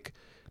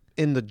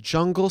in the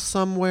jungle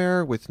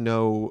somewhere with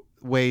no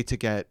way to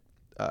get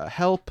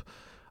help.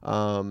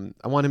 I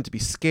want him to be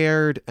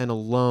scared and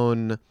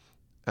alone.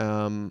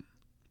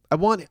 I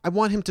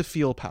want him to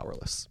feel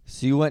powerless.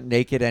 So you want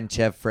Naked and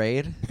Chev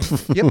Frayed?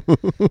 Yep.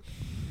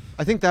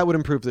 I think that would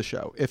improve the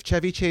show. If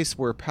Chevy Chase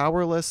were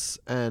powerless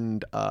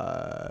and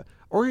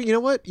or you know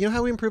what? You know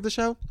how we improve the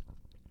show?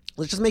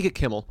 Let's just make it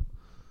Kimmel.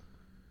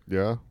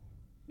 Yeah.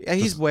 Yeah,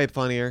 he's way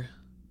funnier.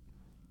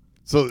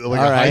 So like All a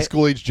high right.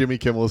 school age Jimmy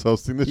Kimmel is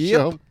hosting this Yep.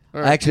 show.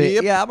 All right. Actually,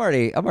 Yep. yeah, I'm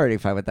already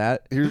fine with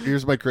that.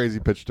 Here's my crazy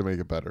pitch to make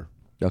it better.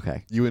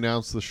 Okay. You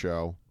announce the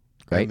show,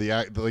 Great.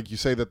 and like you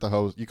say that the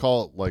host, you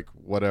call it like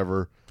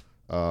whatever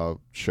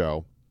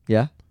show,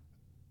 Yeah.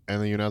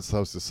 and then you announce the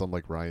host is some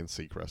like Ryan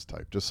Seacrest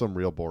type, just some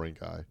real boring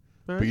guy. All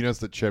But right. you announce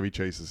that Chevy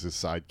Chase is his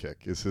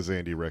sidekick, is his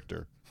Andy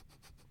Richter.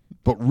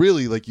 But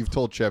really, like you've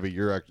told Chevy,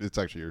 it's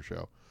actually your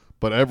show.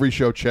 But every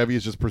show, Chevy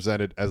is just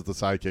presented as the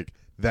sidekick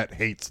that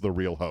hates the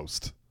real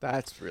host.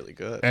 That's really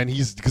good. And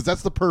because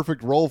that's the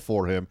perfect role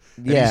for him.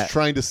 And Yeah. he's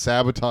trying to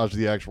sabotage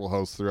the actual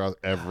host throughout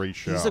every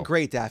show. He's a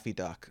great Daffy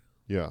Duck.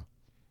 Yeah.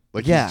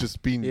 Like Yeah. he's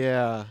just being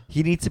Yeah.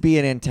 He needs to be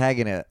an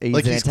antagonist. He's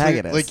like an he's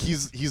antagonist. like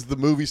he's the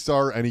movie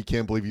star and he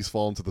can't believe he's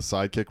fallen to the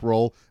sidekick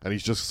role and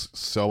he's just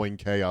sowing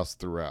chaos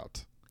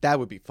throughout. That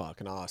would be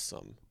fucking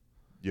awesome.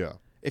 Yeah.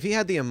 If he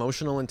had the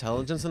emotional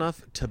intelligence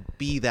enough to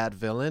be that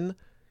villain,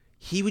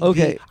 he would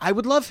Okay. be. I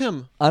would love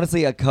him.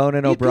 Honestly, a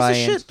Conan Be a piece of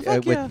O'Brien shit.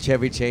 Fuck with yeah.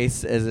 Chevy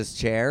Chase as his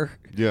chair,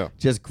 Yeah.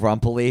 just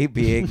grumpily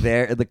being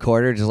there in the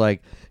corner, just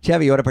like,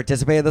 Chevy, you want to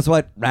participate in this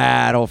one?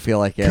 Nah, I don't feel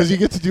like it. 'Cause you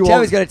get to do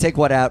Chevy's all- going to take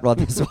one out, run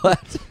this one.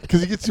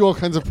 Because he gets you all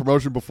kinds of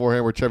promotion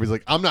beforehand where Chevy's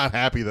like, I'm not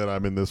happy that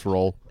I'm in this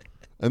role.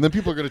 And then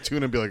people are going to tune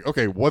in and be like,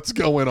 okay, what's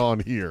going on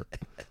here?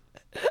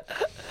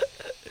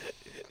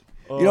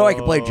 You know I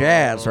can play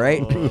jazz, right?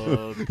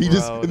 He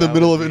just, in the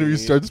middle of interview,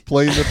 starts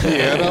playing the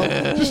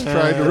piano, just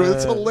trying to.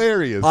 It's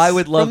hilarious. I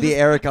would love From the the-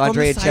 Eric from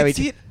Andre the and side Chevy.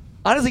 seat?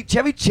 Honestly,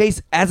 Chevy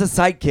Chase as a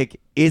sidekick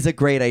is a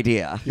great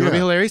idea. You want to be Yeah.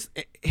 hilarious?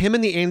 Him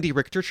in the Andy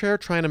Richter chair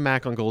trying to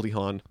mac on Goldie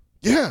Hawn.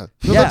 Yeah.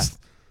 No, Yeah.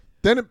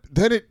 Then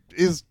it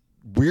is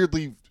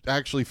weirdly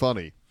actually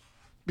funny.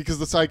 Because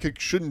the sidekick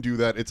shouldn't do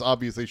that. It's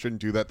obvious they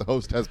shouldn't do that. The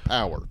host has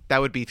power. That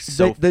would be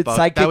so The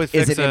fucked. That would sidekick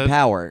fix isn't in it.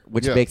 power,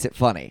 which Yeah. makes it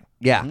funny.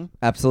 Yeah,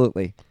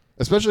 absolutely.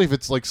 Especially if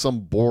it's like some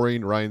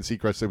boring Ryan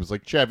Seacrest that was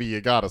like, Chevy, you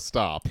gotta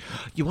stop.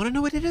 You want to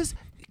know what it is?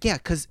 Yeah,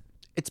 because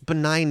it's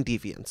benign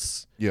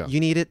deviance. Yeah. You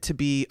need it to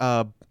be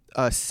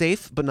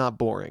safe but not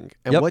boring.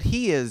 And Yep. what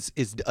he is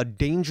a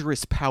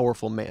dangerous,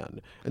 powerful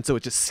man. And so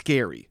it's just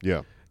scary.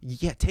 Yeah.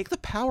 Yeah, take the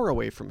power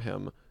away from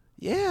him.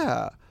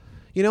 Yeah.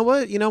 You know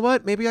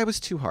what? Maybe I was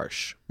too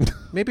harsh.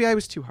 Maybe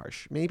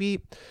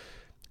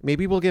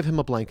we'll give him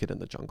a blanket in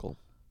the jungle.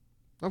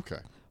 Okay.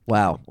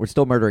 Wow, we're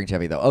still murdering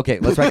Chevy though. Okay,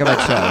 let's recommend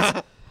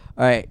shows.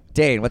 All right,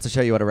 Dane, what's a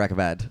show you want to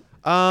recommend?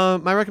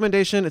 My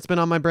recommendation, it's been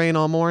on my brain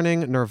all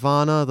morning.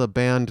 Nirvana, the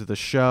band, the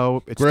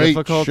show. It's Great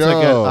difficult to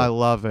show. get. I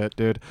love it,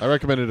 dude. I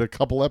recommended it a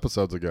couple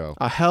episodes ago.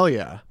 Hell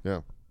yeah.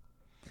 Yeah.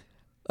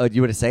 Do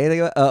you want to say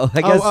anything?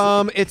 I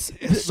guess.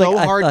 It's so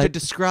Like, I hard to thought-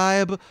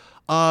 describe.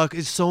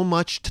 It's so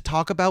much to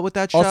talk about with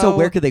that show. Also,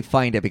 where could they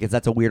find it? Because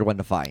that's a weird one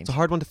to find. It's a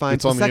hard one to find.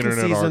 It's on the second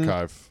Internet season.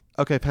 Archive.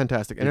 Okay,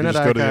 fantastic. You can Internet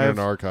just go to the Archive.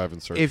 Internet Archive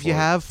and search If you for it.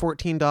 have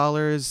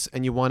 $14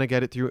 and you want to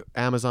get it through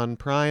Amazon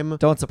Prime,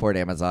 Don't support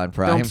Amazon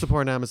Prime. don't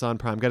support Amazon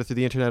Prime. Get it through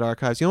the Internet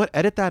Archives. You know what?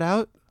 Edit that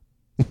out.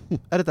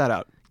 Edit that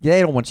out. Yeah,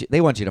 they don't want you.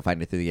 They want you to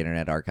find it through the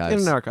Internet Archives.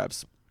 Internet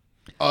Archives.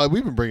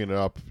 We've been bringing it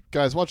up.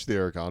 Guys, watch the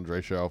Eric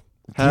Andre show.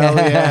 Hell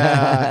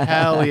yeah.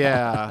 Hell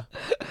yeah.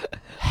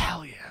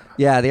 Hell yeah.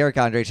 Yeah, the Eric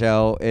Andre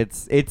show.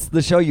 It's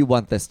the show you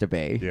want this to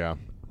be. Yeah.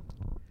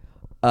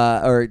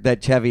 Or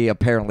that Chevy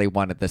apparently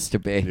wanted this to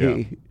be.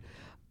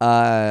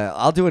 Yeah.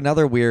 I'll do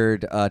another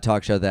weird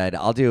talk show then.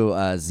 I'll do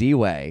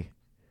Z-Way.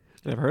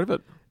 Never heard of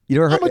it. You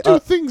never I'm heard? going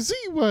to do things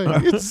Z-Way.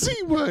 It's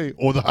Z-Way.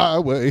 Or the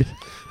highway.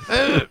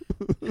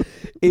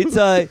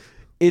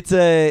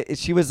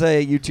 She was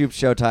a YouTube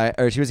Showtime,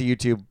 or she was a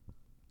YouTube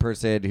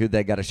person who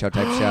then got a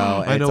Showtime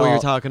show. I know what you're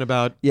talking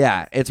about.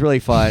 Yeah, it's really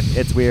fun.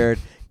 It's weird.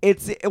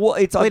 It's Wait,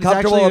 uncomfortable. it's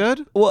actually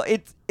good? Well,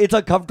 it's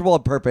uncomfortable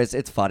on purpose.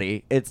 It's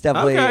funny. It's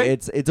definitely Okay.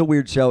 it's a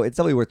weird show. It's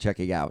definitely worth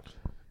checking out.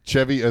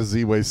 Chevy as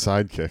Z-Way's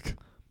sidekick.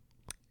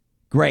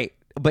 Great,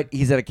 but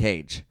he's in a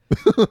cage.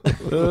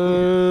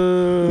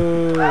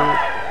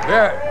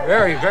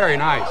 Very, very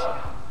nice.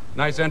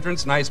 Nice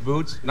entrance, nice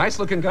boots, nice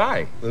looking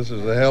guy. This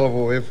is a hell of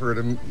a way for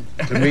her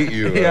to meet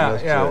you. Yeah, I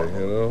must yeah. say,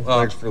 you know,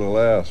 thanks for the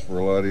laughs. For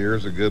a lot of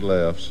years of good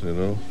laughs, you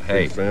know.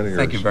 Hey, Big fan of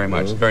thank you yours, very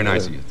much. know. Very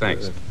nice of you.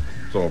 Thanks.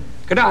 So,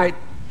 Good night.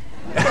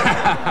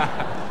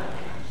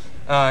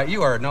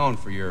 You are known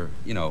for your,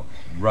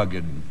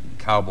 rugged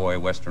cowboy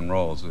western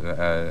roles.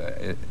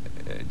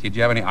 Did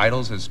you have any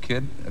idols as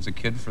a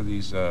kid for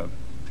these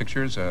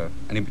pictures?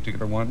 Any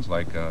particular ones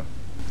like?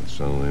 it's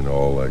sounding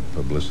all like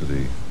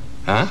publicity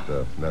Huh?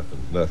 stuff.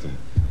 Nothing.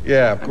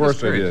 Yeah, of I'm course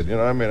just I curious. did. You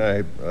know, I mean,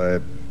 I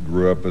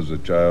grew up as a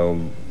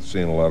child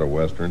seeing a lot of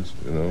westerns.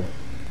 You know,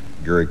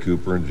 Gary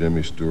Cooper and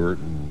Jimmy Stewart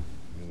and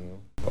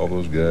all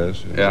those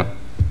guys. You know, Yeah.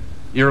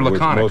 You're which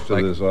laconic. most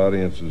of this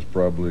audience is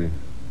probably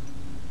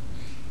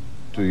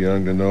too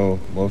young to know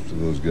most of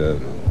those guys.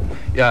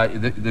 Yeah,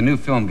 the new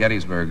film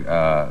Gettysburg.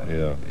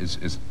 Yeah. It's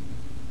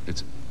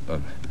a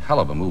hell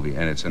of a movie,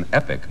 and it's an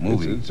epic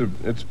movie. It's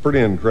a pretty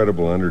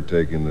incredible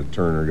undertaking that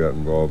Turner got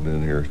involved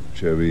in here,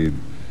 Chevy.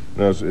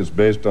 No, it's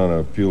based on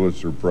a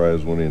Pulitzer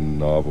Prize-winning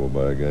novel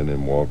by a guy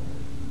named Walt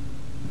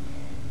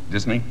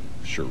Disney.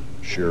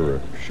 Shearer.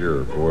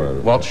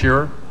 Boy, Walt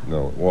Shearer.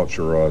 No, Walt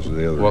Shiraz is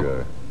the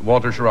other guy.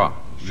 Walter Schirra,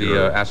 the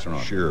Shearer.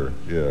 astronaut. Shearer,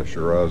 yeah,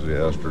 Shiraz the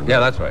astronaut. Yeah,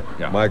 that's right.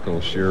 Yeah.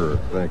 Michael Shearer,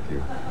 thank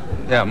you.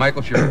 Yeah,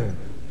 Michael Shearer.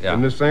 Yeah.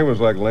 And this thing was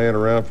like laying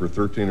around for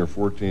 13 or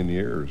 14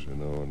 years,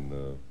 and